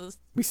solved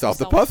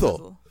the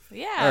puzzle.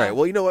 Yeah. All right.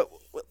 Well, you know what?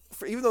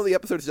 Even though the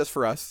episode is just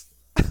for us,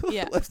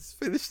 let's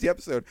finish the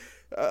episode.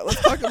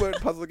 Let's talk about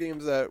puzzle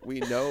games that we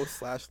know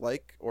 /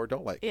 like or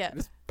don't like. Yeah.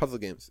 Just puzzle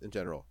games in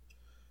general.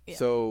 Yeah.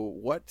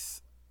 So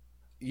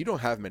you don't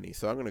have many,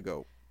 so I'm going to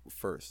go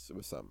first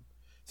with some.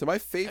 So I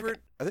think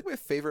my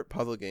favorite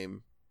puzzle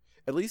game,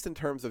 at least in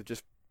terms of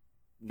just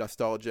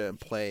nostalgia and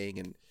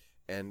playing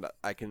and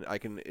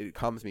it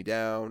calms me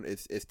down,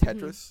 is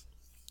Tetris,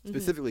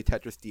 specifically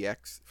Tetris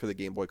DX for the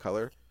Game Boy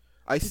Color.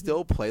 I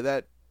still play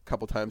that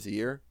couple times a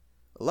year.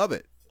 I love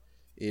it.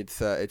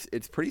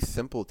 It's pretty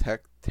simple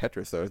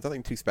Tetris though. There's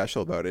nothing too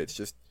special about it. It's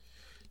just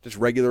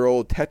regular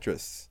old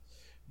Tetris.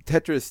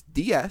 Tetris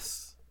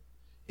DS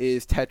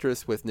is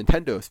Tetris with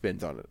Nintendo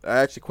spins on it. I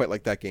actually quite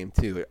like that game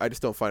too. I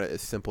just don't find it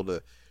as simple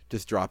to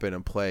just drop in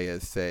and play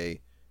as,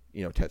 say,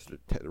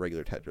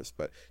 regular Tetris.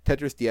 But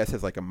Tetris DS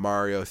has like a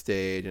Mario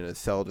stage and a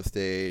Zelda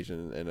stage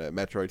and a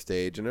Metroid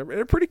stage, and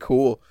they're pretty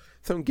cool.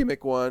 Some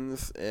gimmick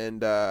ones,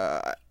 and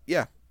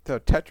so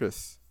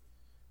Tetris,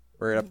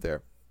 right up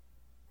there.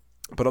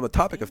 But on the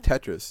topic of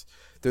Tetris,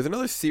 there's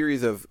another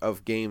series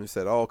of games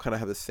that all kind of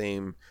have the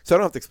same. So I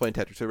don't have to explain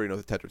Tetris. Everybody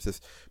knows what Tetris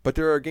is. But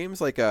there are games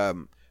like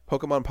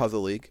Pokemon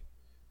Puzzle League,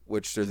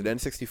 which there's an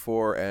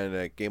N64 and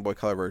a Game Boy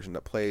Color version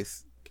that play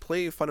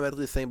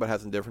fundamentally the same but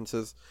has some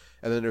differences.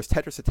 And then there's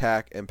Tetris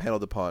Attack and Panel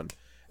de Pon,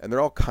 and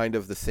they're all kind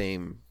of the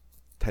same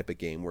type of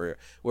game. Where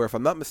if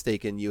I'm not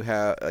mistaken, you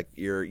have like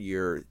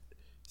you're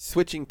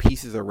switching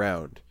pieces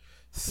around.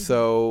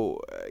 So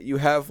you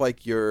have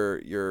like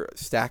your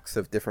stacks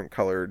of different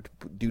colored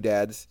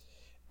doodads,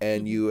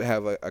 and you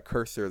have a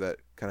cursor that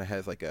kind of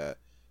has like a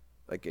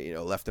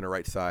left and a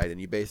right side,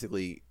 and you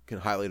basically can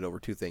highlight over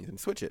two things and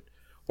switch it,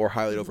 or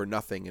highlight over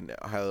nothing and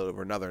highlight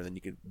over another, and then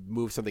you can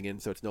move something in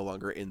so it's no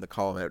longer in the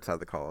column,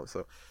 outside the column.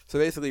 So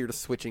basically you're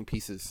just switching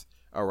pieces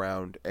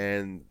around,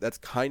 and that's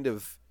kind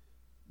of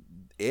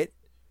it.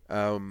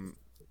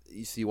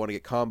 You want to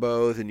get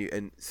combos,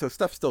 and so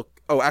stuff still.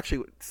 Oh,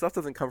 actually, stuff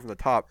doesn't come from the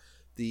top.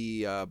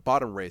 The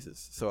bottom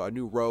raises, so a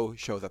new row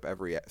shows up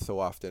every so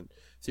often.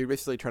 So you're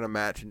basically trying to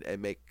match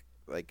and make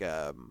like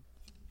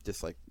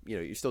just like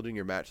you're still doing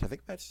your match. I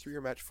think match 3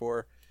 or match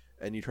 4,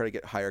 and you try to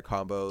get higher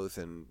combos.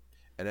 And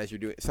as you're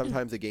doing,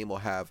 sometimes the game will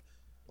have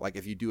like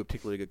if you do a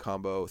particularly good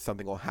combo,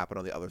 something will happen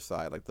on the other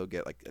side. Like they'll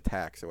get like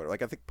attacks or whatever.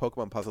 Like I think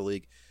Pokemon Puzzle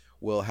League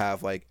will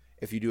have like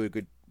if you do a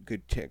good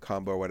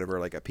combo or whatever,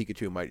 like a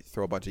Pikachu might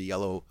throw a bunch of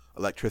yellow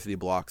electricity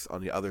blocks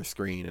on the other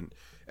screen, and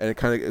it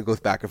kind of goes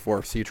back and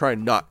forth. So you try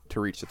not to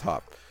reach the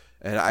top.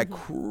 And I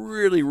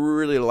really,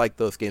 really like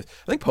those games.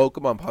 I think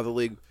Pokemon Puzzle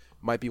League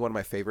might be one of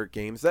my favorite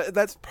games.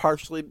 That's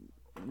partially,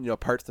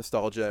 parts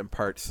nostalgia and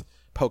parts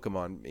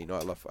Pokemon.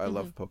 I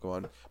love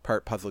Pokemon,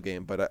 part puzzle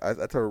game, but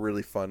that's a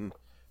really fun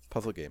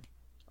puzzle game.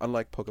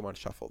 Unlike Pokemon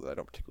Shuffle that I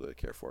don't particularly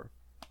care for.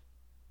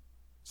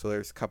 So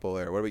there's a couple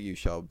there. What about you,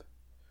 Shelby?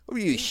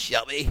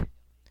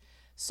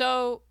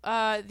 So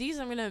these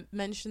I'm gonna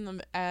mention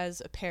them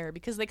as a pair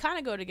because they kind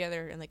of go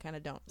together and they kind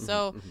of don't.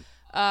 So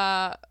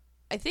I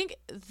think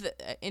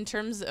in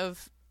terms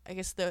of I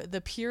guess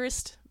the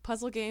purest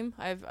puzzle game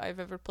I've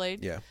ever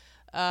played,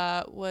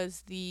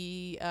 was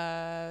the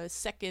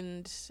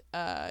second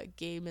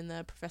game in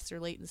the Professor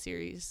Layton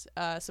series.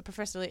 So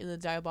Professor Layton and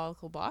the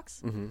Diabolical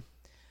Box.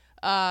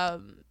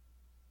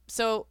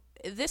 So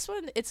this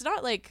one, it's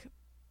not like.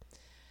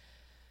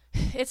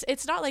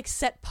 It's not like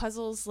set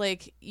puzzles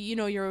like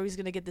you're always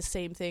going to get the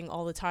same thing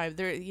all the time.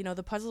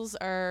 The puzzles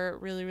are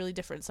really, really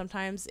different.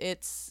 Sometimes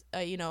it's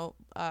like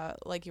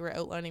you were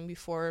outlining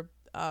before,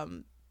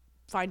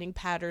 finding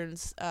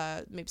patterns,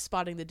 maybe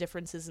spotting the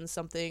differences in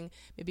something,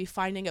 maybe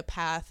finding a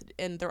path,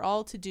 and they're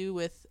all to do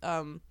with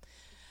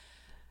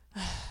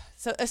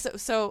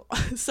so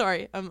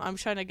sorry, I'm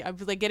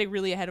like getting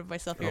really ahead of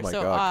myself here. Oh my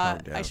God, calm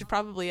down. I should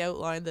probably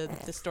outline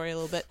the story a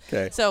little bit.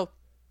 Okay. So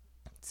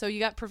you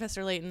got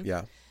Professor Layton.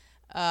 Yeah.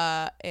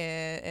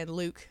 And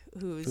Luke,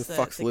 who's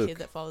the Luke? kid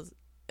that follows.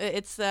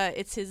 It's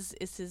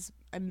his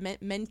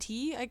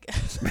mentee, I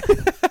guess.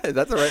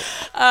 That's all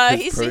right.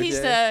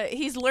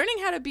 He's learning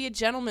how to be a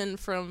gentleman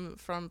from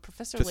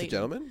Professor Just Layton. a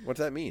gentleman? What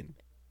does that mean?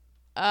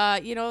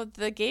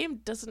 The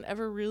game doesn't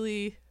ever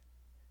really.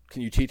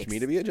 Can you teach me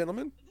to be a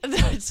gentleman?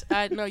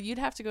 No, you'd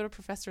have to go to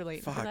Professor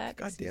Layton for that.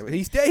 God damn it.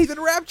 He's dead. He's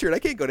enraptured. I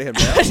can't go to him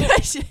now.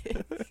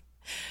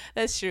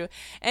 That's true.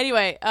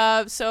 Anyway,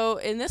 so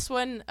in this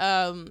one,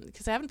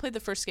 because I haven't played the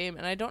first game,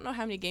 and I don't know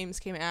how many games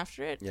came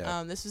after it.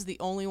 Yeah. This was the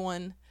only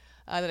one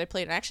that I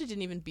played. And I actually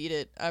didn't even beat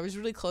it. I was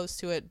really close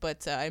to it,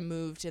 but I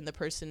moved, and the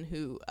person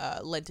who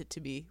lent it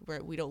to me,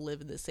 where we don't live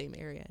in the same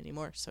area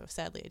anymore, so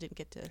sadly I didn't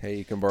get to. Hey,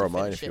 you can borrow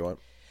mine if you want.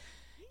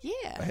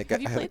 Yeah.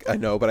 Have you played them? I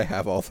know, but I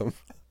have all of them.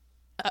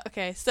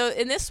 Okay, so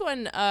in this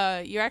one,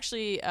 you're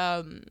actually.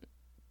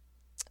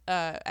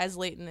 As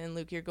Layton and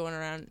Luke, you're going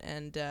around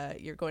and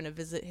you're going to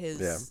visit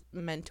his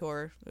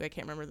mentor. I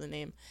can't remember the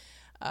name.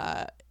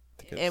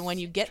 And when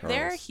you get Charles.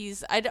 There,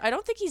 he's I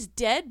don't think he's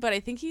dead, but I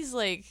think he's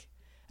like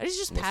he's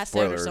just passed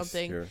out or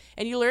something. Here.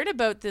 And you learn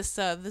about this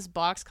this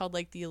box called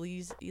like the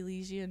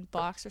Elysian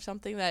box or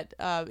something that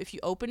if you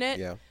open it,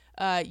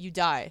 you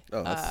die.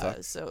 Oh, that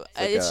sucks. So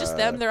it's just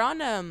them. They're on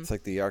It's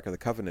like the Ark of the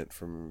Covenant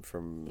from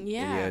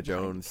Indiana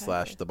Jones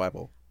 / the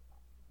Bible.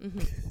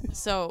 Mm-hmm.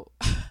 So.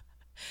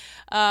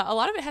 A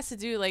lot of it has to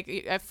do like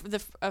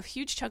a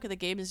huge chunk of the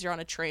game is you're on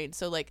a train.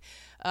 So like,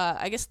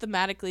 I guess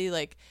thematically,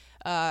 like,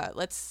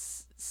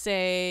 let's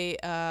say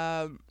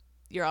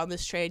you're on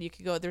this train, you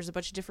can go, there's a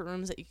bunch of different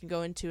rooms that you can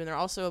go into, and there are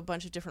also a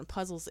bunch of different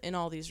puzzles in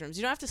all these rooms.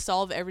 You don't have to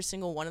solve every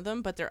single one of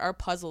them, but there are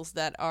puzzles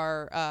that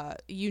are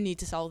you need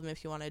to solve them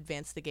if you want to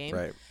advance the game,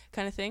 right,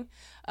 kind of thing.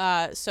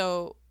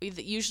 So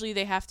usually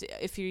they have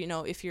to, if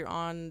you're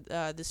on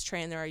this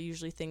train, there are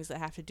usually things that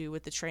have to do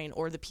with the train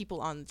or the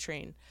people on the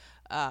train.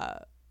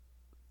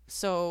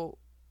 So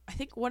I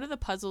think one of the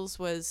puzzles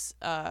was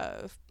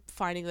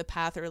finding the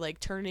path, or like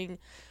turning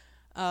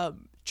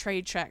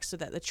train tracks so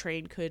that the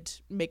train could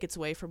make its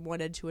way from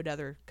one end to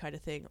another, kind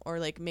of thing. Or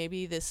like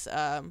maybe this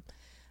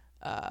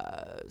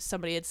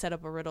somebody had set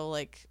up a riddle,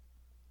 like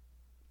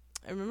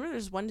I remember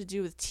there's one to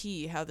do with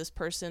tea, how this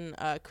person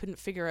couldn't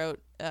figure out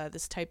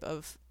this type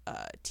of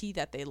tea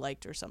that they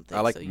liked or something.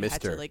 I like so you Mr.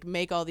 had to like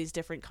make all these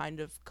different kind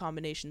of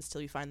combinations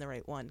till you find the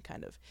right one,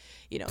 kind of,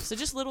 so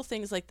just little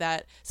things like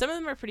that. Some of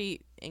them are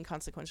pretty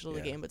inconsequential to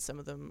the game, but some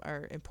of them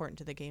are important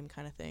to the game,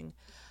 kind of thing.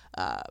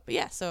 But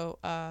yeah, so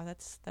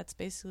that's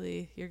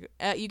basically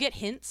you get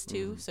hints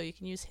too, so you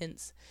can use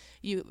hints.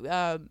 You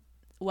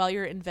while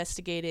you're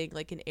investigating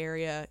like an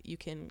area, you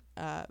can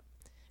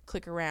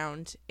click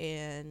around,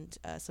 and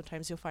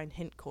sometimes you'll find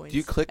hint coins. Do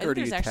you click or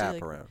do you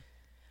tap around?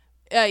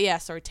 Yeah,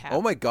 sorry, tap.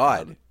 Oh my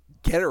God,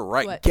 get it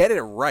right. What? Get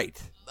it right.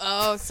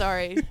 Oh,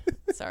 sorry,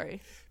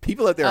 sorry.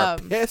 People out there are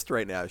pissed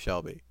right now,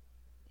 Shelby.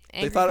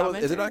 Angry they thought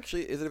commenter?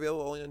 Is it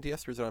available only on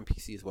DS or is it on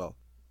PC as well?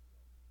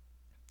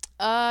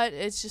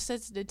 It just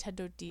says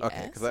Nintendo DS.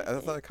 Okay, because I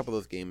thought a couple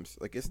of those games,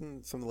 like,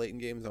 isn't some of the Layton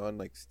games on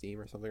like Steam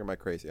or something? Or am I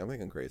crazy? I'm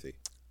thinking crazy.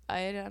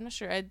 I'm not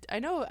sure. I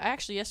know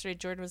actually yesterday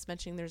Jordan was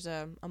mentioning there's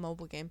a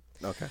mobile game.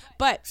 Okay.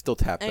 But still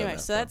tap. Anyway,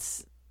 so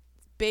that's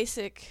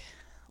basic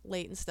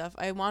Layton stuff.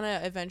 I want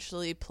to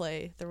eventually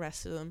play the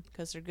rest of them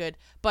because they're good.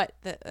 But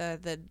the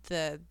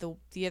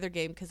other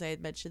game, because I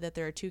had mentioned that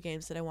there are two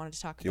games that I wanted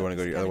to talk about. Do you want to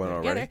go to the other one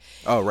already? Together,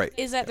 oh, right.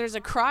 Is that there's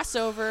a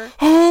crossover.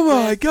 Oh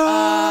my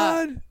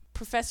God!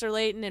 Professor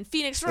Layton and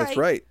Phoenix Wright. That's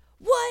right.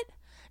 What?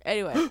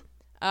 Anyway,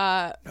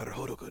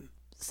 Naruhodo-kun.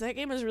 so that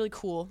game is really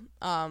cool.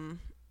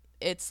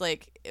 It's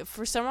like,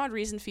 for some odd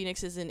reason,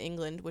 Phoenix is in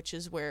England, which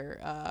is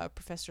where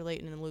Professor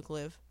Layton and Luke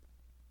live.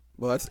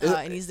 Well, that's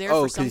and he's there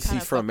for some because kind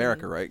he's of from fucking,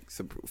 America, right?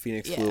 So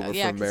Phoenix flew over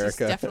from America. He's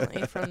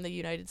definitely from the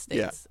United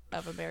States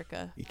of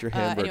America. Eat your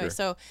hamburger. Anyway,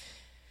 so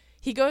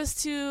he goes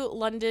to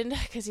London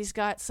because he's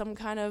got some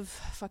kind of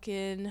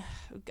fucking,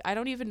 I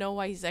don't even know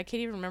why I can't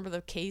even remember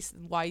the case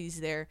why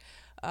he's there.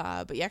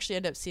 But you actually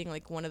end up seeing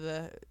like one of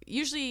the,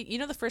 usually,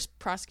 the first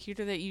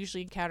prosecutor that you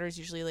usually encounter is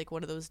usually like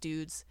one of those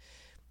dudes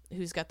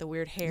who's got the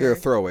weird hair. They're a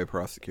throwaway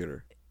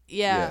prosecutor.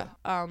 Yeah.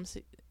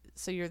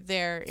 So you're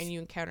there and you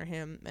encounter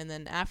him, and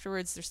then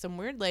afterwards there's some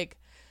weird like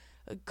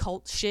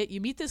cult shit.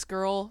 You meet this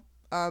girl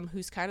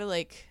who's kind of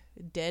like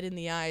dead in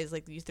the eyes,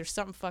 like there's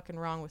something fucking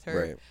wrong with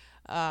her.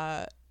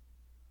 Right.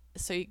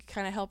 So you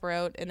kind of help her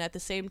out, and at the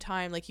same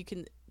time, like you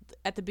can,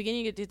 at the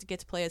beginning you get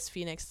to play as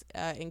Phoenix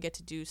and get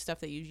to do stuff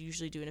that you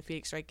usually do in a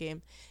Phoenix Wright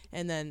game,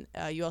 and then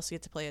you also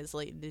get to play as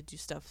Layton to do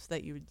stuff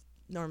that you would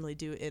normally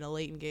do in a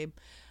Layton game,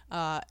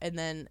 and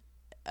then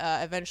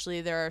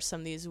eventually there are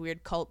some of these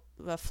weird cult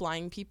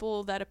flying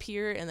people that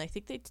appear, and I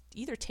think they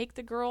either take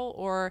the girl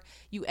or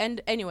you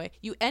end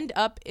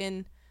up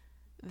in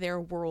their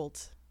world.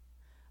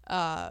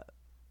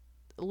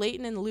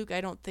 Layton and Luke,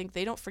 I don't think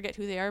they don't forget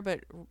who they are,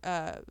 but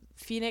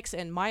Phoenix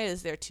and Maya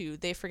is there too.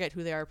 They forget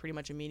who they are pretty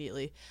much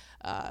immediately.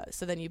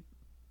 So then you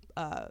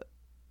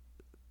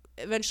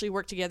eventually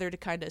work together to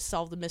kind of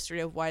solve the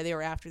mystery of why they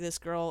were after this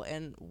girl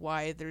and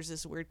why there's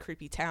this weird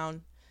creepy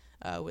town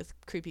with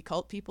creepy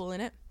cult people in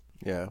it.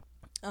 Yeah.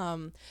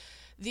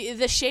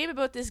 The shame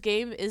about this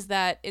game is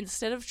that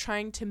instead of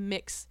trying to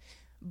mix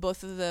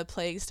both of the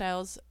playing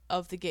styles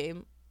of the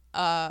game,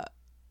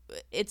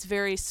 it's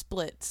very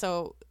split.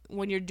 So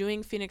when you're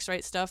doing Phoenix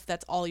Wright stuff,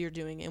 that's all you're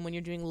doing, and when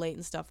you're doing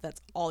Layton stuff,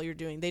 that's all you're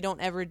doing. They don't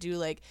ever do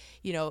like,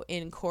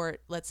 in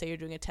court, let's say you're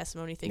doing a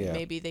testimony thing,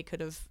 maybe they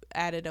could have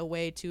added a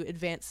way to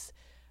advance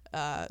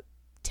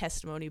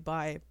testimony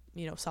by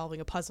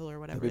solving a puzzle or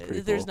whatever.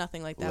 There's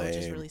nothing like that, which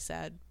is really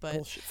sad. But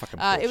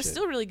it was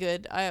still really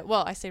good.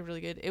 I say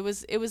really good. It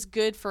was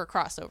good for a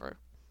crossover.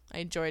 I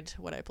enjoyed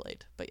what I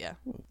played. But yeah,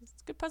 it's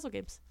good puzzle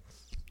games.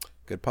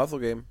 Good puzzle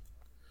game.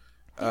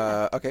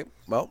 Okay,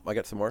 well, I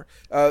got some more.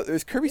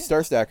 There's Kirby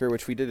Star Stacker,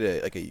 which we did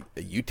a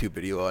YouTube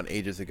video on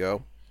ages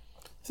ago.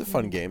 It's a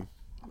fun game,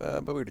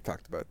 but we already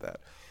talked about that.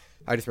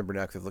 I just remember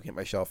now because I was looking at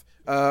my shelf.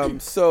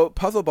 So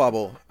Puzzle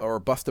Bobble or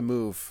Bust a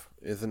Move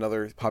is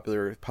another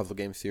popular puzzle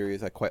game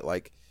series I quite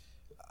like.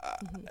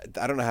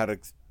 I don't know how to.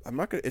 I'm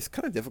not gonna. It's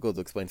kind of difficult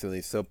to explain some of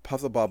these. So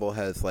Puzzle Bobble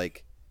has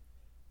like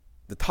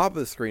the top of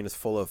the screen is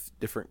full of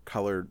different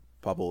colored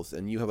bubbles,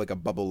 and you have like a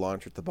bubble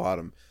launcher at the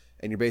bottom,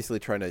 and you're basically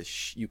trying to.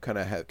 You kind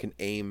of can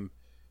aim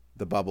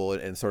the bubble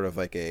in sort of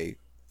like a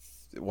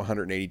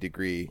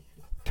 180-degree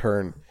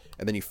turn.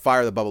 And then you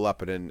fire the bubble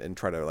up and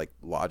try to like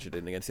lodge it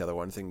in against the other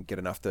ones and get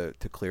enough to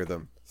clear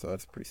them. So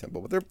that's pretty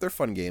simple. But they're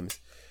fun games.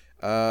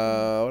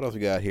 What else we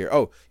got here?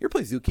 Oh, you ever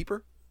play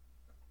Zookeeper?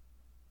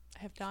 I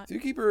have not.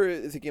 Zookeeper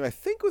is a game I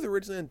think was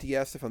originally on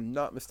DS, if I'm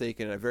not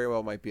mistaken. And I very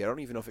well might be. I don't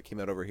even know if it came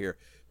out over here.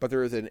 But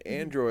there was an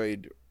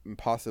Android,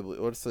 possibly,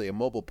 let's say a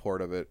mobile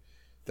port of it.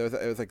 It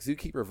was like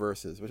Zookeeper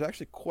Versus, which was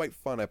actually quite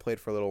fun. I played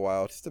for a little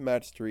while. Just a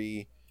match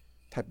 3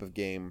 type of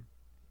game.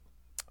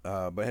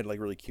 But it had like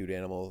really cute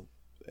animal,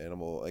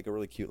 like a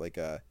really cute like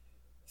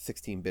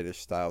 16-bitish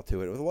style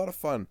to it. It was a lot of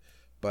fun,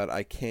 but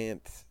I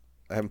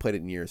haven't played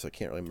it in years, so I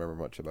can't really remember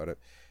much about it.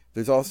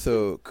 There's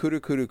also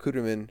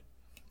Kurumin,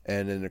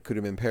 and then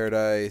Kurumin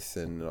Paradise,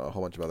 and a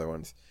whole bunch of other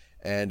ones.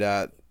 And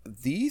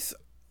the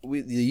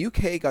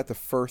UK got the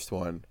first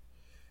one,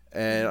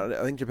 and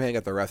I think Japan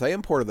got the rest. I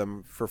imported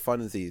them for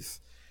funsies,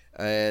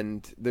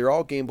 and they're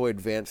all Game Boy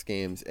Advance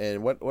games.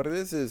 And what it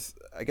is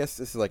I guess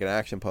this is like an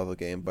action puzzle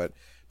game, but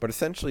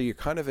essentially you're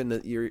kind of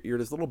you're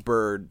this little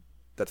bird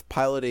that's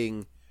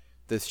piloting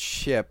this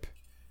ship,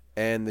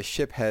 and the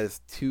ship has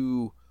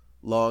 2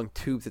 long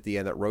tubes at the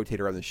end that rotate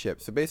around the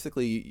ship. So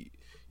basically,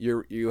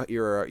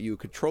 you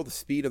control the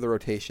speed of the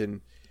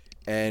rotation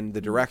and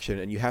the direction,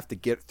 and you have to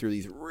get through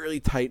these really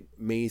tight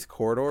maze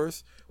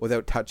corridors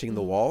without touching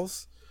the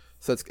walls.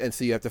 So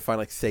so you have to find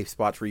like safe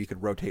spots where you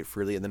could rotate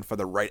freely, and then find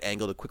the right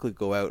angle to quickly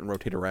go out and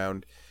rotate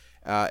around.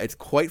 It's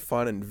quite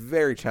fun and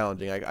very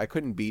challenging. I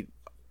couldn't beat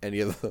any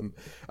of them.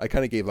 I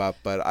kind of gave up,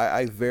 but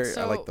I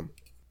like them.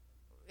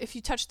 If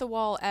you touch the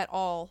wall at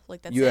all,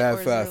 like that's you it, have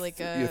or is there like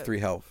you have 3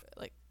 health.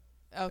 Like,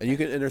 okay.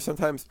 And there's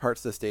sometimes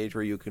parts of the stage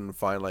where you can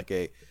find like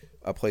a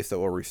place that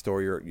will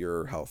restore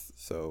your health.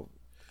 So,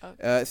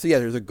 okay. So yeah,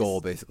 there's a goal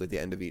basically at the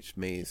end of each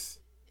maze.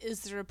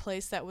 Is there a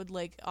place that would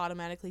like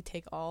automatically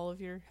take all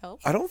of your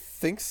health? I don't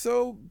think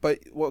so, but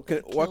what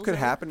could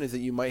happen is that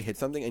you might hit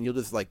something and you'll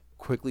just like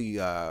quickly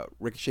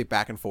ricochet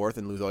back and forth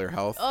and lose all your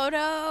health. Oh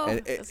no,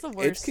 and that's the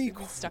worst. Be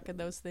stuck in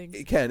those things.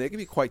 It can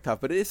be quite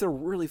tough, but it is a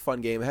really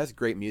fun game. It has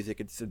great music.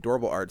 It's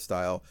adorable art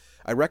style.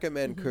 I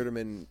recommend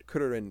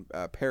Kurumin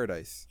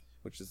Paradise,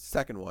 which is the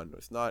second one.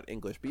 It's not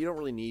English, but you don't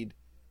really need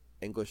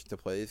English to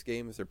play these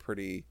games. They're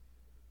pretty.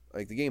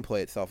 Like the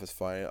gameplay itself is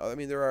fine. I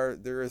mean, there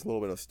is a little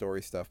bit of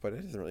story stuff, but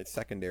it isn't really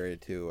secondary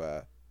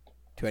to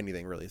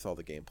anything really. It's all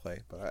the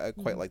gameplay. But I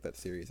quite like that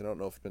series. I don't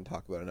know if it's been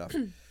talked about enough.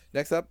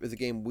 Next up is a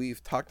game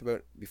we've talked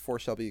about before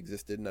Shelby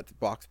existed, and that's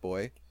Box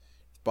Boy.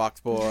 It's Box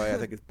Boy. I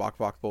think it's Box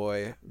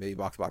Boy. Maybe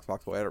Box Boy. I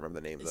don't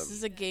remember the name of them. This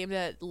is a game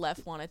that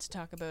Lef wanted to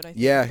talk about. I think,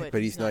 yeah,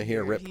 but he's not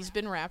here. Rip. He's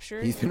been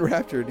raptured.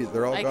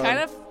 They're all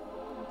gone.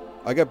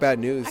 I got bad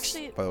news.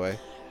 Actually, by the way.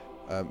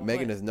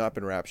 Megan has not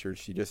been raptured.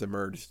 She just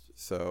emerged,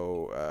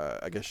 so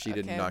I guess she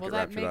did not get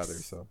raptured either.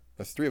 So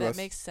that's 3 of us.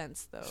 That makes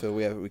sense, though. So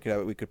we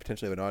could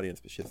potentially have an audience,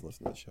 but she doesn't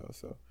listen to the show.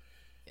 So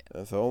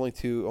so only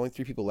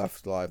 3 people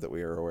left alive that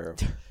we are aware of.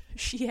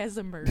 She has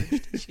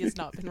emerged. She has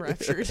not been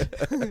raptured.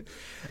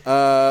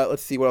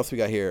 Let's see what else we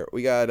got here.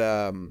 We got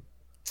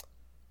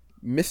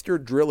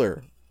Mr.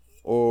 Driller,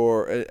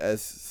 or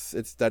that's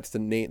the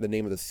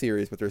name of the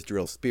series, but there's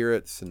Drill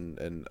Spirits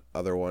and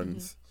other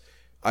ones.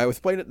 I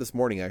was playing it this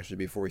morning, actually,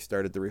 before we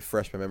started to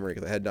refresh my memory,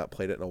 because I had not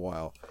played it in a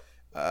while.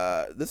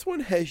 This one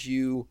has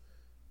you're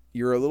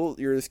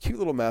this cute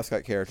little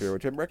mascot character,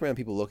 which I recommend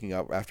people looking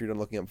up after you're done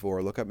looking up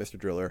for. Look up Mr.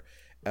 Driller.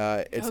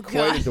 It's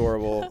quite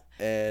adorable,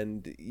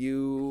 and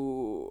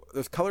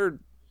there's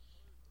colored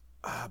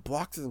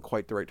blocks isn't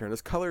quite the right term.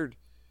 There's colored.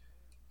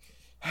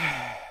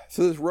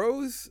 So there's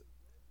rows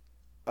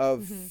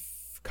of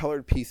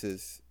colored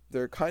pieces.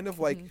 They're kind of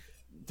like.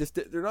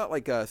 They're not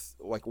like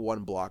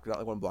one block. They're not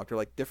like one block. They're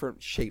like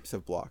different shapes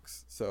of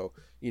blocks. So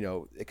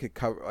it could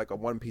cover like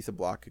one piece of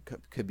block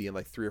could be in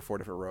like 3 or 4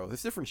 different rows.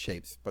 It's different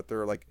shapes, but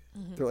they're like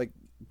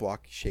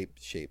block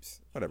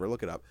shapes. Whatever,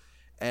 look it up.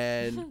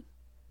 And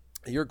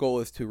your goal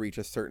is to reach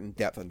a certain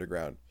depth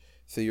underground.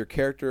 So your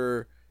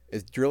character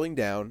is drilling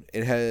down.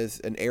 It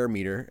has an air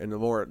meter, and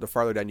the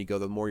farther down you go,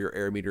 the more your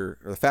air meter,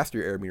 or the faster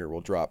your air meter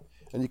will drop.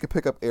 And you can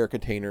pick up air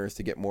containers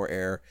to get more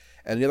air.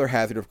 And the other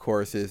hazard, of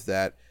course, is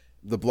that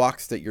the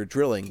blocks that you're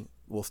drilling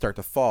will start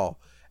to fall,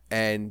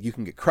 and you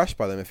can get crushed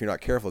by them if you're not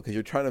careful, because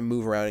you're trying to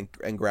move around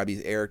and grab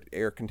these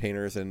air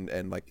containers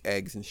and like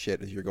eggs and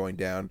shit as you're going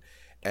down.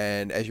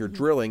 And as you're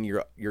drilling,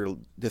 you're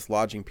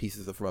dislodging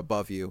pieces from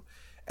above you.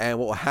 And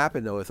what will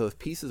happen though is those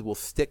pieces will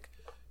stick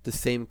to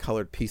same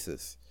colored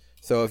pieces.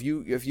 So if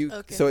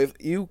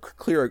you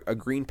clear a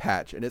green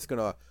patch and it's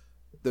gonna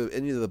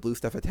any of the blue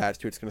stuff attached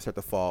to it's going to start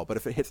to fall. But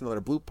if it hits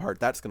another blue part,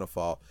 that's going to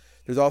fall.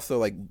 There's also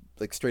like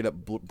straight up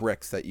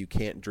bricks that you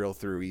can't drill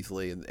through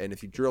easily, and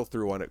if you drill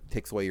through one, it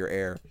takes away your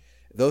air.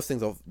 Those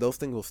things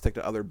will stick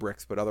to other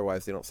bricks, but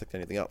otherwise they don't stick to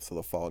anything else, so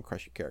they'll fall and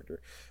crush your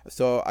character.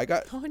 So I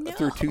got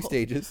through 2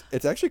 stages.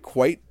 It's actually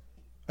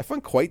I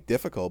found quite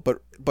difficult,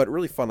 but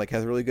really fun. Like,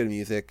 has really good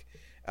music.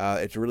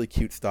 It's a really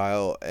cute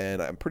style,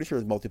 and I'm pretty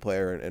sure there's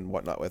multiplayer and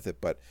whatnot with it.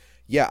 But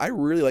yeah, I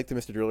really like the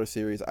Mr. Driller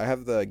series. I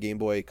have the Game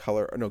Boy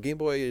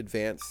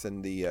Advance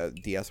and the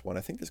DS one.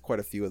 I think there's quite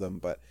a few of them,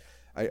 but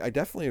I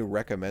definitely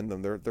recommend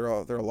them. They're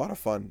a lot of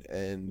fun,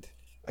 and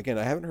again,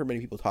 I haven't heard many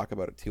people talk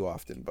about it too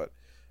often, but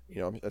I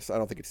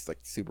don't think it's like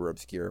super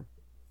obscure.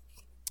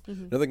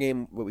 Mm-hmm. Another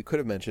game that we could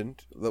have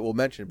mentioned, that we'll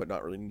mention but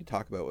not really need to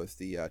talk about, was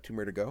the Tomb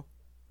Raider Go.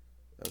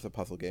 That was a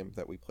puzzle game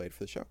that we played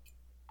for the show.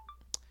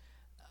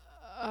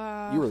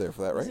 Uh, You were there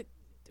for that, right?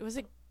 Was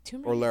it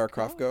Tomb Or Raider Lara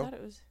Croft Go? I thought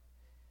it was.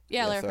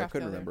 Yeah, Lara so Croft I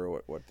couldn't Go,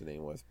 remember what the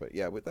name was, but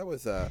yeah, that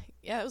was yeah,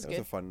 that was that good.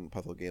 was a fun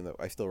puzzle game that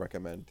I still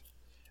recommend.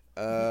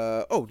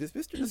 Does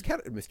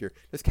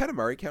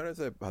Katamari count as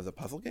a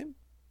puzzle game?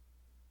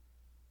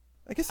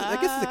 I guess it's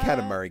a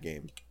Katamari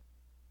game.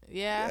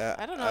 Yeah,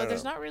 I don't know.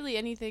 There's not really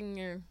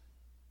anything.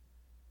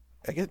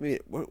 I guess maybe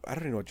I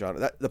don't even know what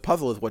genre. The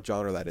puzzle is what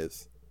genre that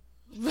is.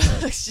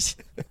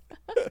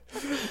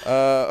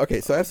 Okay,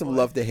 so I have some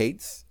love to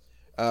hates.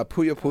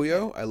 Puyo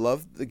Puyo. I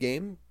love the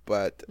game,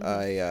 but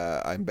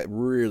I'm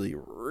really,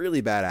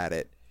 really bad at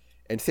it.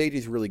 And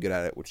Seiji's really good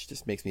at it, which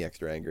just makes me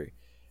extra angry.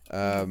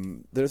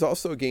 There's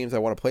also games I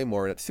want to play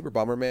more, and it's Super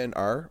Bomberman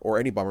R, or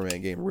any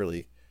Bomberman game,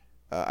 really.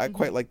 I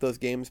quite like those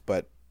games,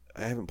 but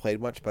I haven't played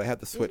much, but I had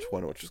the Switch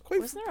one, which was quite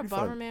fun. Wasn't there a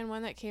Bomberman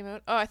one that came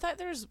out? Oh, I thought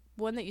there was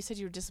one that you said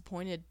you were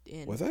disappointed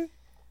in. Was I?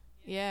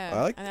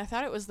 Yeah, and I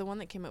thought it was the one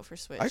that came out for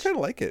Switch. I kind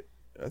of like it.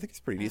 I think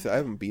it's pretty decent. I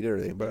haven't beat it or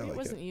anything, but I like it. It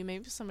wasn't you,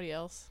 maybe somebody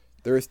else.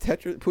 There is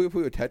Puyo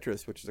Puyo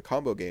Tetris, which is a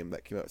combo game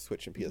that came out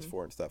Switch and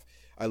PS4 and stuff.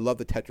 I love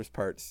the Tetris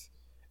parts.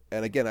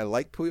 And again, I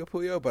like Puyo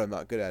Puyo, but I'm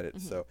not good at it.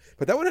 So,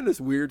 but that one had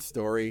this weird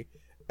story,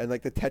 and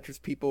like the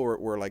Tetris people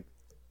were like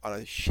on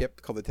a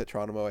ship called the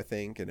Tetronimo, I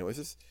think, and it was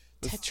just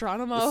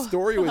Tetronimo. The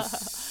story was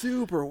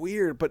super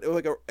weird, but it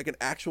was like an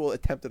actual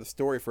attempt at a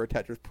story for a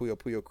Tetris Puyo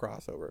Puyo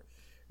crossover.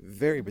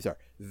 Very bizarre,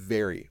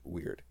 very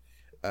weird.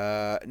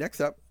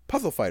 Next up,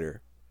 Puzzle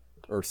Fighter,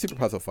 or Super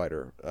Puzzle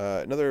Fighter.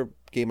 Another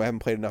game I haven't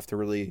played enough to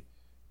really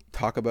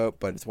talk about,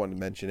 but I just wanted to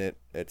mention it.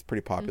 It's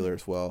pretty popular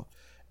as well.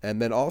 And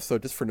then also,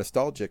 just for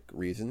nostalgic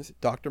reasons,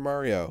 Dr.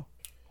 Mario.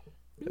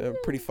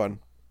 Pretty fun.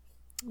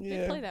 I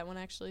did play that one,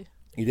 actually.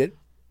 You did?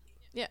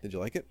 Yeah. Did you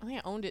like it? I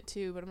think I owned it,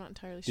 too, but I'm not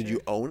entirely sure. Did you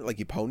own it? Like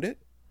you pwned it?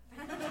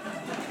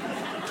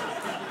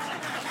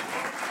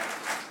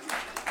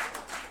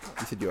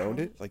 You said you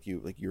owned it? Like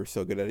you were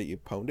so good at it, you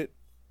pwned it?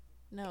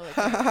 No, like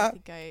I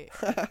think I...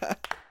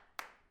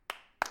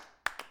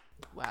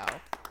 Wow.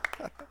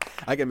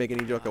 I can make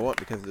any joke I want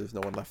because there's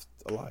no one left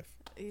alive.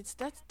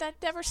 That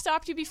never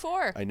stopped you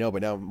before. I know,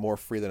 but now I'm more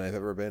free than I've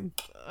ever been.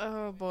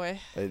 Oh boy,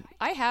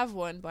 I have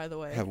one, by the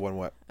way. Have one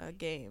what? A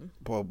game.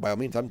 Well, by all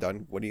means, I'm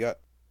done. What do you got?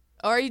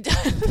 Oh, are you done?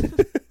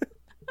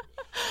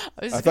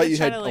 I thought you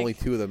had only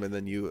two of them, and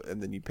then you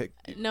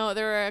picked. No,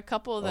 there were a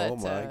couple that. Oh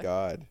my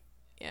god.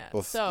 Yeah.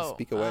 Well, so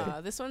speak away.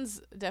 This one's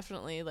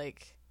definitely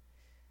like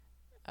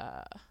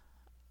a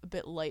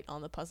bit light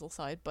on the puzzle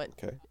side, but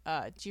okay.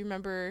 Do you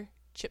remember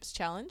Chip's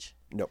Challenge?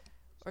 Nope.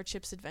 Or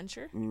Chip's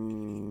Adventure?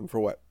 For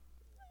what?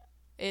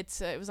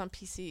 It was on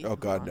PC. Oh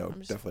God, no,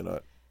 definitely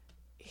not.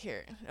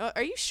 Here,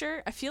 are you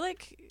sure? I feel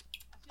like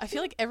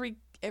every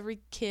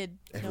kid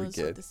knows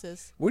what this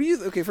is. What do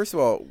you? Okay, first of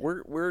all,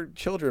 we're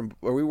children,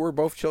 or we were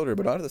both children,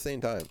 but not at the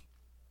same time.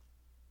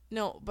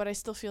 No, but I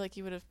still feel like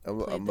you would have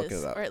played I'm looking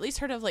this, it up. or at least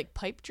heard of like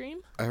Pipe Dream.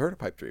 I heard of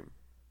Pipe Dream.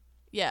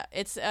 Yeah,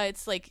 it's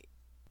like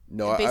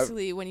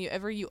basically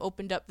whenever you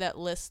opened up that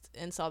list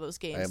and saw those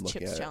games,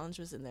 Chip's Challenge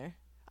was in there.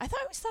 I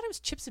always thought it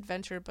was Chip's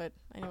Adventure, but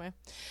anyway,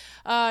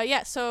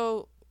 yeah.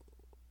 So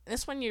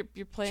this one you're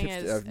playing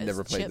I've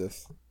never played Chip.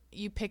 this.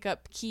 You pick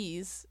up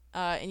keys,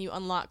 and you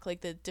unlock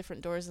like the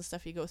different doors and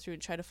stuff. You go through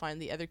and try to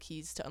find the other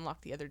keys to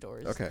unlock the other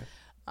doors. Okay.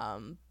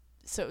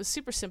 So it was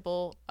super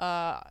simple.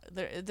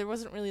 There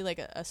wasn't really like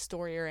a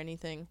story or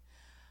anything.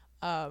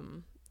 I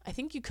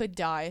think you could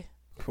die.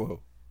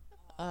 Whoa.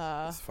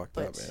 It's fucked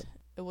up, man.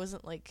 It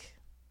wasn't like.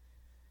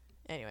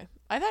 Anyway,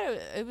 I thought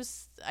it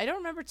was. I don't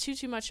remember too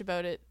much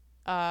about it.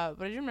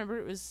 But I do remember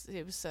it was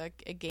a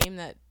game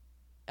that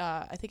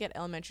I think at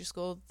elementary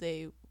school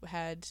they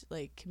had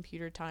like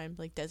computer time,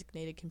 like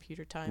designated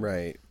computer time.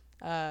 Right.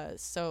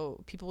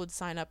 So people would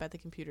sign up at the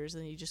computers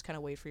and you just kind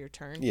of wait for your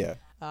turn. Yeah.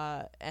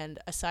 And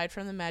aside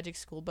from the Magic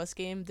School Bus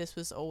game, this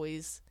was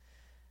always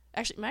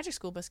actually Magic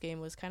School Bus game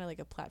was kind of like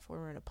a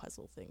platformer and a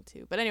puzzle thing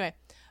too. But anyway,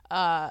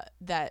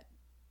 that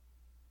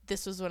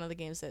this was one of the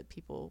games that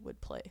people would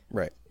play.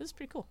 Right. It was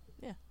pretty cool.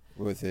 Yeah.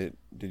 Was it?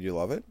 Did you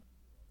love it?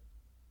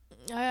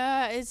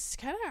 It's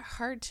kind of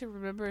hard to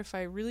remember if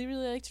I really,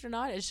 really liked it or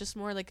not. It's just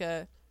more like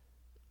I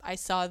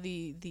saw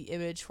the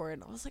image for it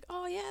and I was like,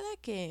 oh yeah, that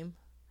game.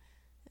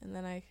 And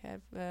then I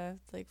have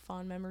like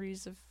fond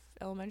memories of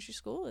elementary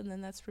school, and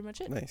then that's pretty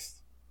much it.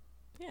 Nice.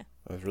 Yeah.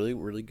 That was really,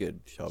 really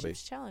good, Shelby.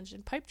 Chip's Challenge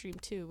and Pipe Dream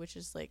too, which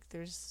is like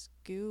there's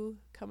goo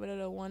coming out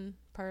of one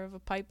part of a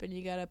pipe, and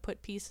you gotta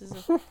put pieces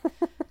of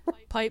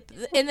pipe.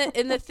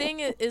 And the thing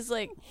is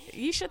like,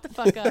 you shut the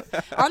fuck up.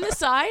 On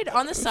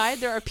the side,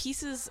 there are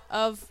pieces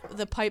of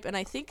the pipe, and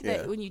I think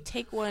that when you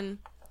take one,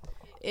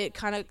 it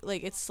kind of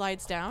like it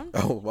slides down.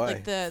 Oh my!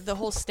 Like the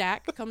whole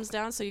stack comes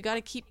down, so you got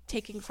to keep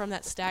taking from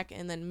that stack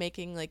and then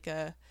making like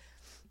a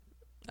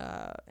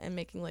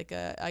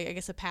I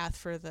guess a path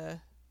for the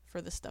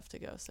stuff to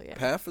go. So yeah.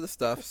 Path for the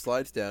stuff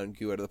slides down,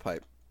 goo out of the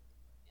pipe.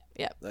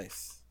 Yeah.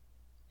 Nice.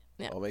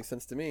 Yeah. All makes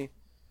sense to me.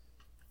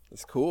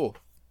 It's cool.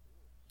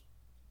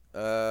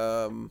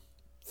 So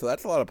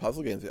that's a lot of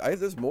puzzle games.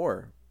 There's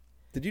more.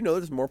 Did you know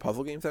there's more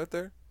puzzle games out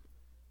there?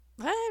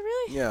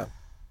 Really? Yeah.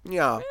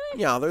 Yeah,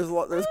 Really? yeah.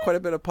 There's quite a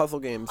bit of puzzle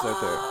games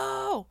out there.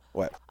 Oh,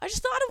 What? I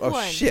just thought of Oh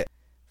one. shit!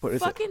 What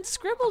is it? Fucking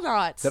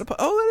Scribblenauts. Is that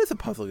that is a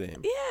puzzle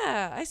game.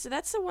 Yeah, I said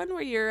that's the one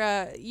where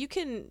you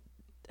can.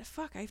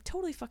 Fuck, I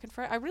totally fucking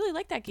I really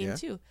like that game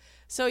too.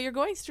 So you're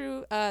going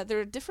through. There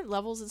are different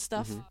levels and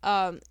stuff.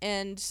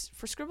 And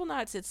for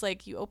Scribblenauts, it's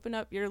like you open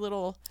up your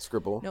little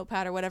Scribble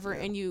notepad or whatever,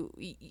 and you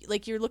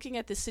like you're looking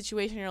at this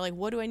situation. And you're like,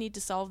 what do I need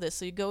to solve this?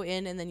 So you go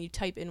in and then you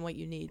type in what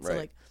you need. Right. So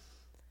like,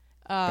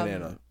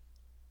 banana.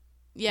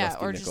 Yeah,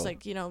 Rusty or nickel. just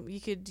like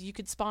you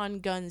could spawn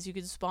guns. You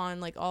could spawn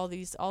like all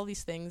these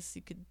things.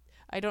 You could.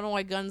 I don't know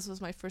why guns was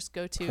my first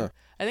go-to. Huh.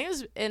 I think it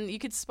was, and you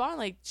could spawn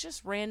like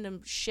just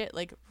random shit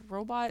like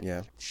robot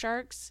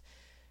sharks,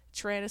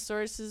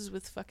 tyrannosauruses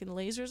with fucking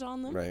lasers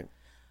on them. Right.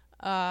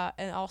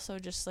 And also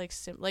just like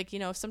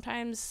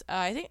sometimes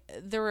I think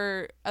there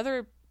were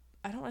other,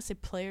 I don't want to say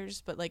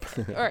players, but like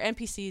or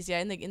NPCs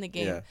in the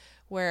game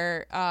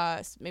where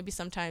maybe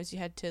sometimes you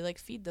had to like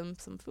feed them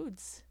some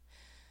foods.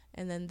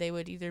 And then they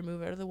would either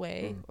move out of the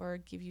way or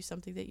give you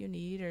something that you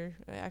need, or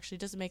actually it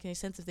doesn't make any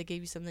sense if they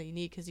gave you something that you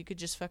need because you could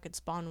just fucking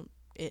spawn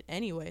it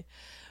anyway.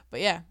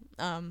 But yeah,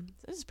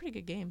 this is a pretty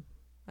good game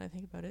when I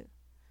think about it.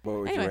 What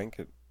would you rank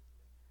it?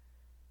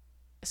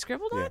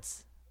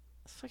 Scribblenauts?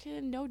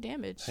 Fucking no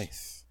damage.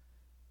 Nice.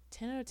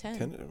 10 out of 10.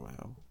 10.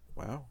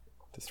 Wow.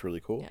 That's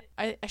really cool.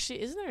 Yeah.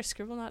 Actually, isn't there a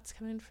Scribblenauts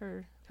coming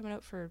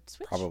out for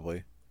Switch?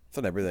 Probably. It's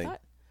on everything.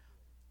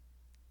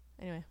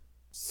 Anyway.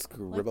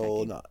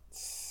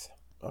 Scribblenauts.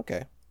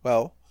 Okay.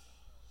 Well,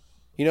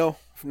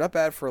 not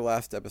bad for a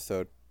last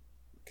episode.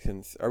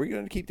 Are we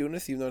going to keep doing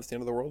this even though it's the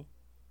end of the world?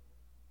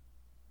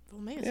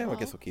 Well, maybe I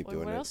guess we'll keep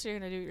doing it. What else are you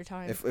going to do with your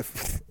time?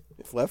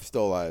 If Left's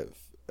still alive,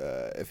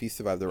 if he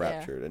survived the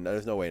raptured, and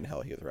there's no way in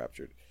hell he was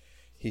raptured,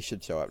 he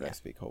should show up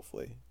next week,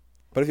 hopefully.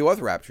 But if he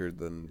was raptured,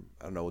 then,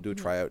 I don't know, we'll do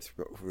tryouts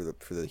for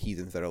the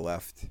heathens that are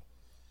left.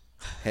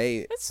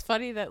 Hey. It's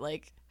funny that,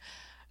 like,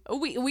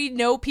 we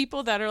know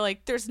people that are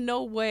like, there's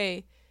no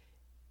way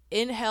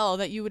in hell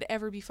that you would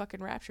ever be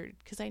fucking raptured,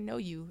 because I know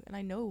you and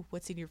I know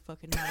what's in your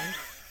fucking mind.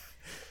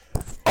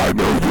 I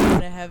know you.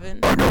 To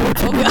heaven. I know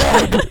what's in your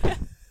mind.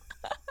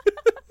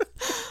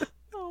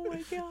 Oh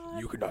my god.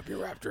 You could not be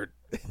raptured.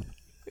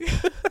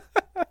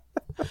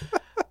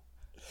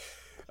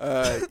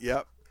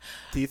 Yep.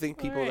 Do you think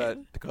people that,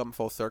 to come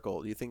full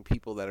circle, do you think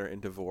people that are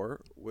in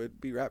Devore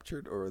would be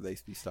raptured, or would they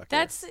be stuck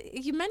here?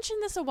 You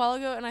mentioned this a while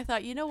ago, and I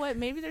thought, you know what,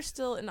 maybe there's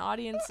still an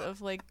audience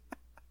of like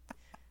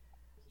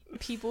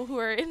people who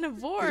are in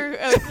Devore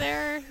out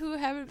there who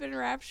haven't been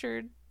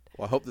raptured.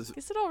 Well, I hope this. I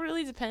guess it all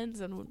really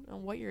depends on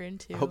what you're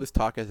into. I hope this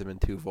talk hasn't been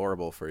too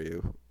horrible for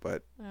you,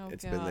 but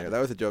it's been there. That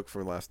was a joke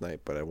from last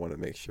night, but I want to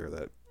make sure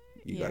that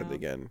you got it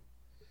again.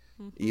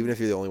 Even if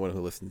you're the only one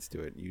who listens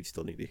to it, you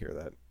still need to hear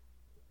that.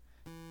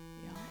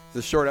 Yeah. It's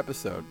a short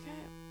episode.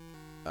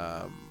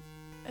 Okay.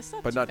 It's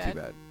not but too not bad. too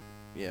bad.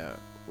 Yeah.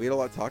 We had a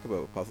lot to talk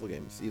about with puzzle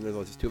games, even though there's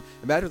only just two.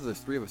 Imagine if there's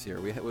three of us here.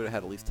 We would have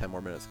had at least 10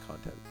 more minutes of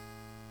content.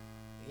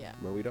 Yeah.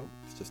 But we don't.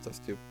 It's just us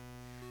two.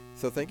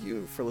 So thank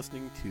you for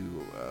listening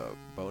to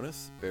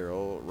Bonus,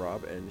 Barrel,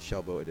 Rob, and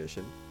Shelbo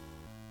edition.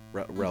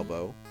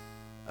 Relbo.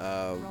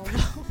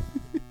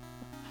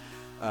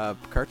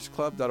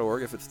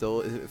 CartridgeClub.org if it's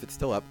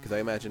still up, because I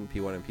imagine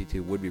P1 and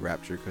P2 would be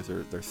raptured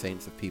because they're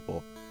saints of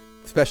people,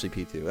 especially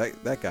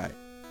P2. That guy.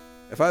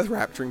 If I was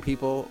rapturing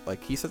people,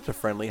 like, he's such a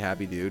friendly,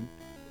 happy dude,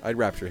 I'd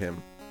rapture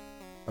him.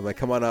 I'm like,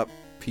 come on up,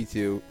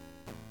 P2.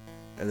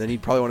 And then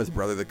he'd probably want his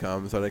brother to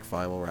come, so I'm like,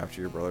 fine, we'll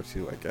rapture your brother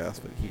too, I guess.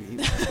 But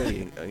he's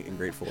pretty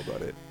ungrateful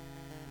about it.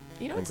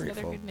 You know what's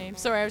another good name?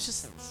 Sorry, I'm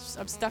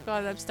stuck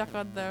on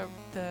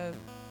the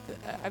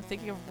I'm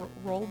thinking of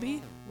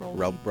Rolby.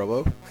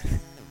 Robo?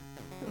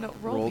 No,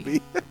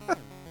 Rolby.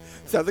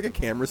 Sounds like a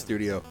camera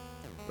studio.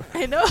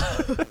 I know.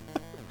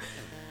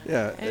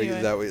 Yeah,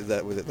 anyway. that was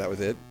it.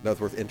 That was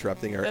worth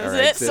interrupting our That was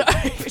exit. it?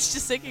 Sorry, I was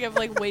just thinking of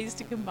like ways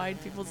to combine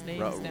people's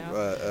names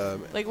now.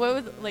 Like what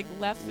would like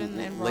Lef and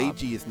Rob?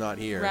 Lagey is not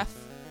here. Ref.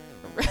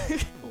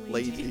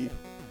 Lagey.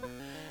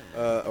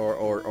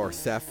 Or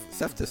Seth.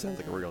 Seth just sounds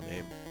like a real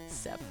name.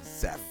 Seth.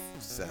 Chef.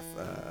 Chef.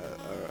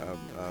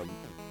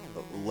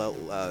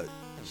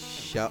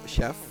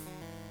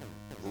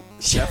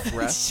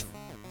 Ref.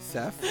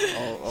 Seth.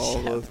 All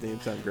Chef. those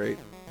names sound great.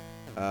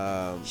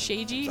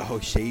 Shagey? Oh,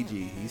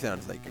 Shagey. He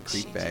sounds like a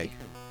creep bag.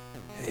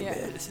 Hey, Yeah.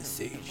 man, this is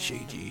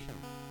Shagey.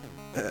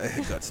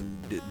 I got some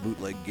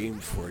bootleg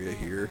games for you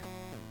here.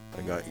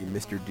 I got you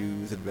Mr.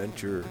 Do's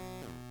Adventure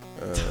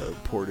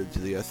ported to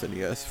the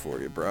SNES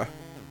for you, bruh.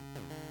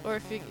 Or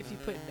if you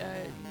put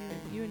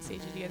you and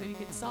Seiji together, you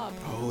could sob.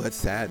 Oh, that's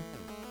sad.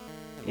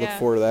 Yeah. Look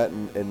forward to that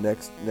in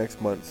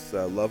next month's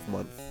Love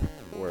Month,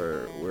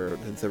 where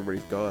since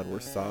everybody's gone,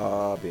 we're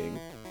sobbing.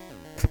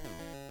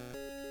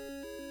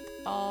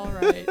 All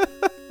right.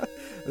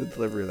 The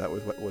delivery of that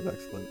was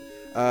excellent.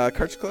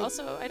 Cartridge Club.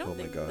 Also, I don't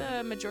think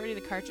the majority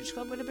of the Cartridge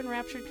Club would have been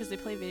raptured because they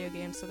play video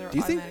games, so they're. Do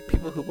you think automatically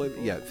people who play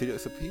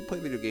so if you play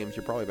video games,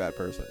 you're probably a bad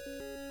person,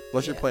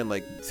 unless you're playing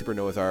like Super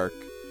Noah's Ark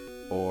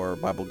or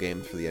Bible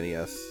games for the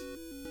NES.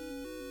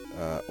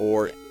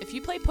 Or if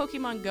you play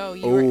Pokemon Go,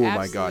 you oh are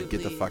my god,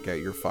 get the fuck out!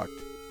 You're fucked.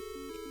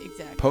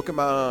 Exactly.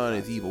 Pokemon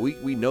is evil.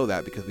 We know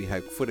that because we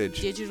have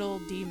footage. Digital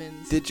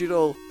demons.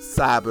 Digital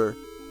cyber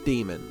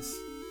demons.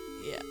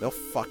 Yeah. They'll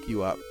fuck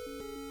you up.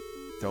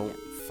 Don't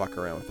fuck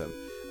around with them.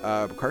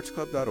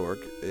 Cartsclub.org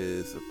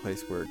is a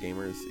place where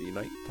gamers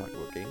unite, talk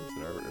about games,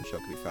 and our show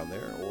can be found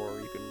there. Or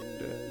you can,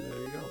 there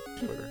you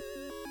go, Twitter.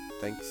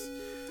 Thanks.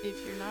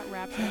 If you're not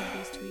raptured,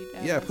 please tweet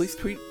at Yeah, us. please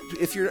tweet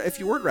if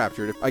you weren't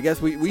raptured. I guess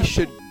we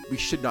should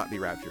not be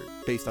raptured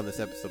based on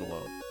this episode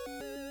alone.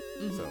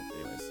 Mm-hmm. So,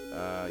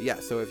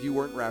 anyways, so if you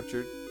weren't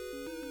raptured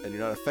and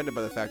you're not offended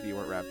by the fact that you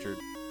weren't raptured,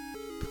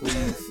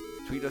 please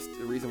tweet us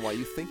the reason why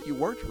you think you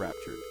weren't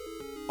raptured.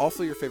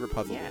 Also, your favorite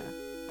puzzle game.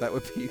 That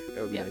would be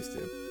nice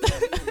too.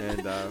 And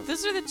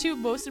those are the two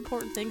most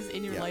important things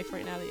in your life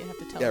right now that you have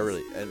to tell us. Yeah,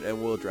 really,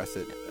 and we'll address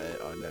it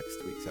on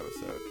next week's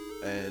episode.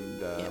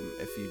 And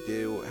if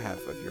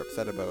you're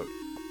upset about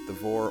the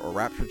Vor or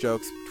Rapture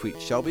jokes,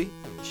 tweet Shelby.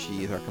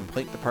 She is our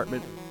complaint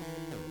department,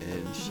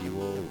 and she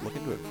will look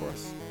into it for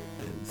us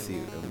and see. I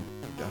don't know,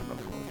 come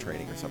up with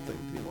training or something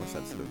to be more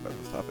sensitive about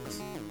those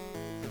topics.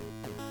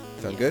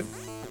 Sound good?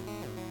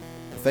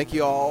 Thank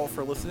you all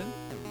for listening.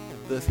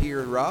 This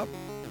here is Rob.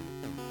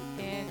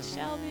 And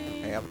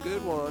Shelby. Have a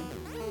good one.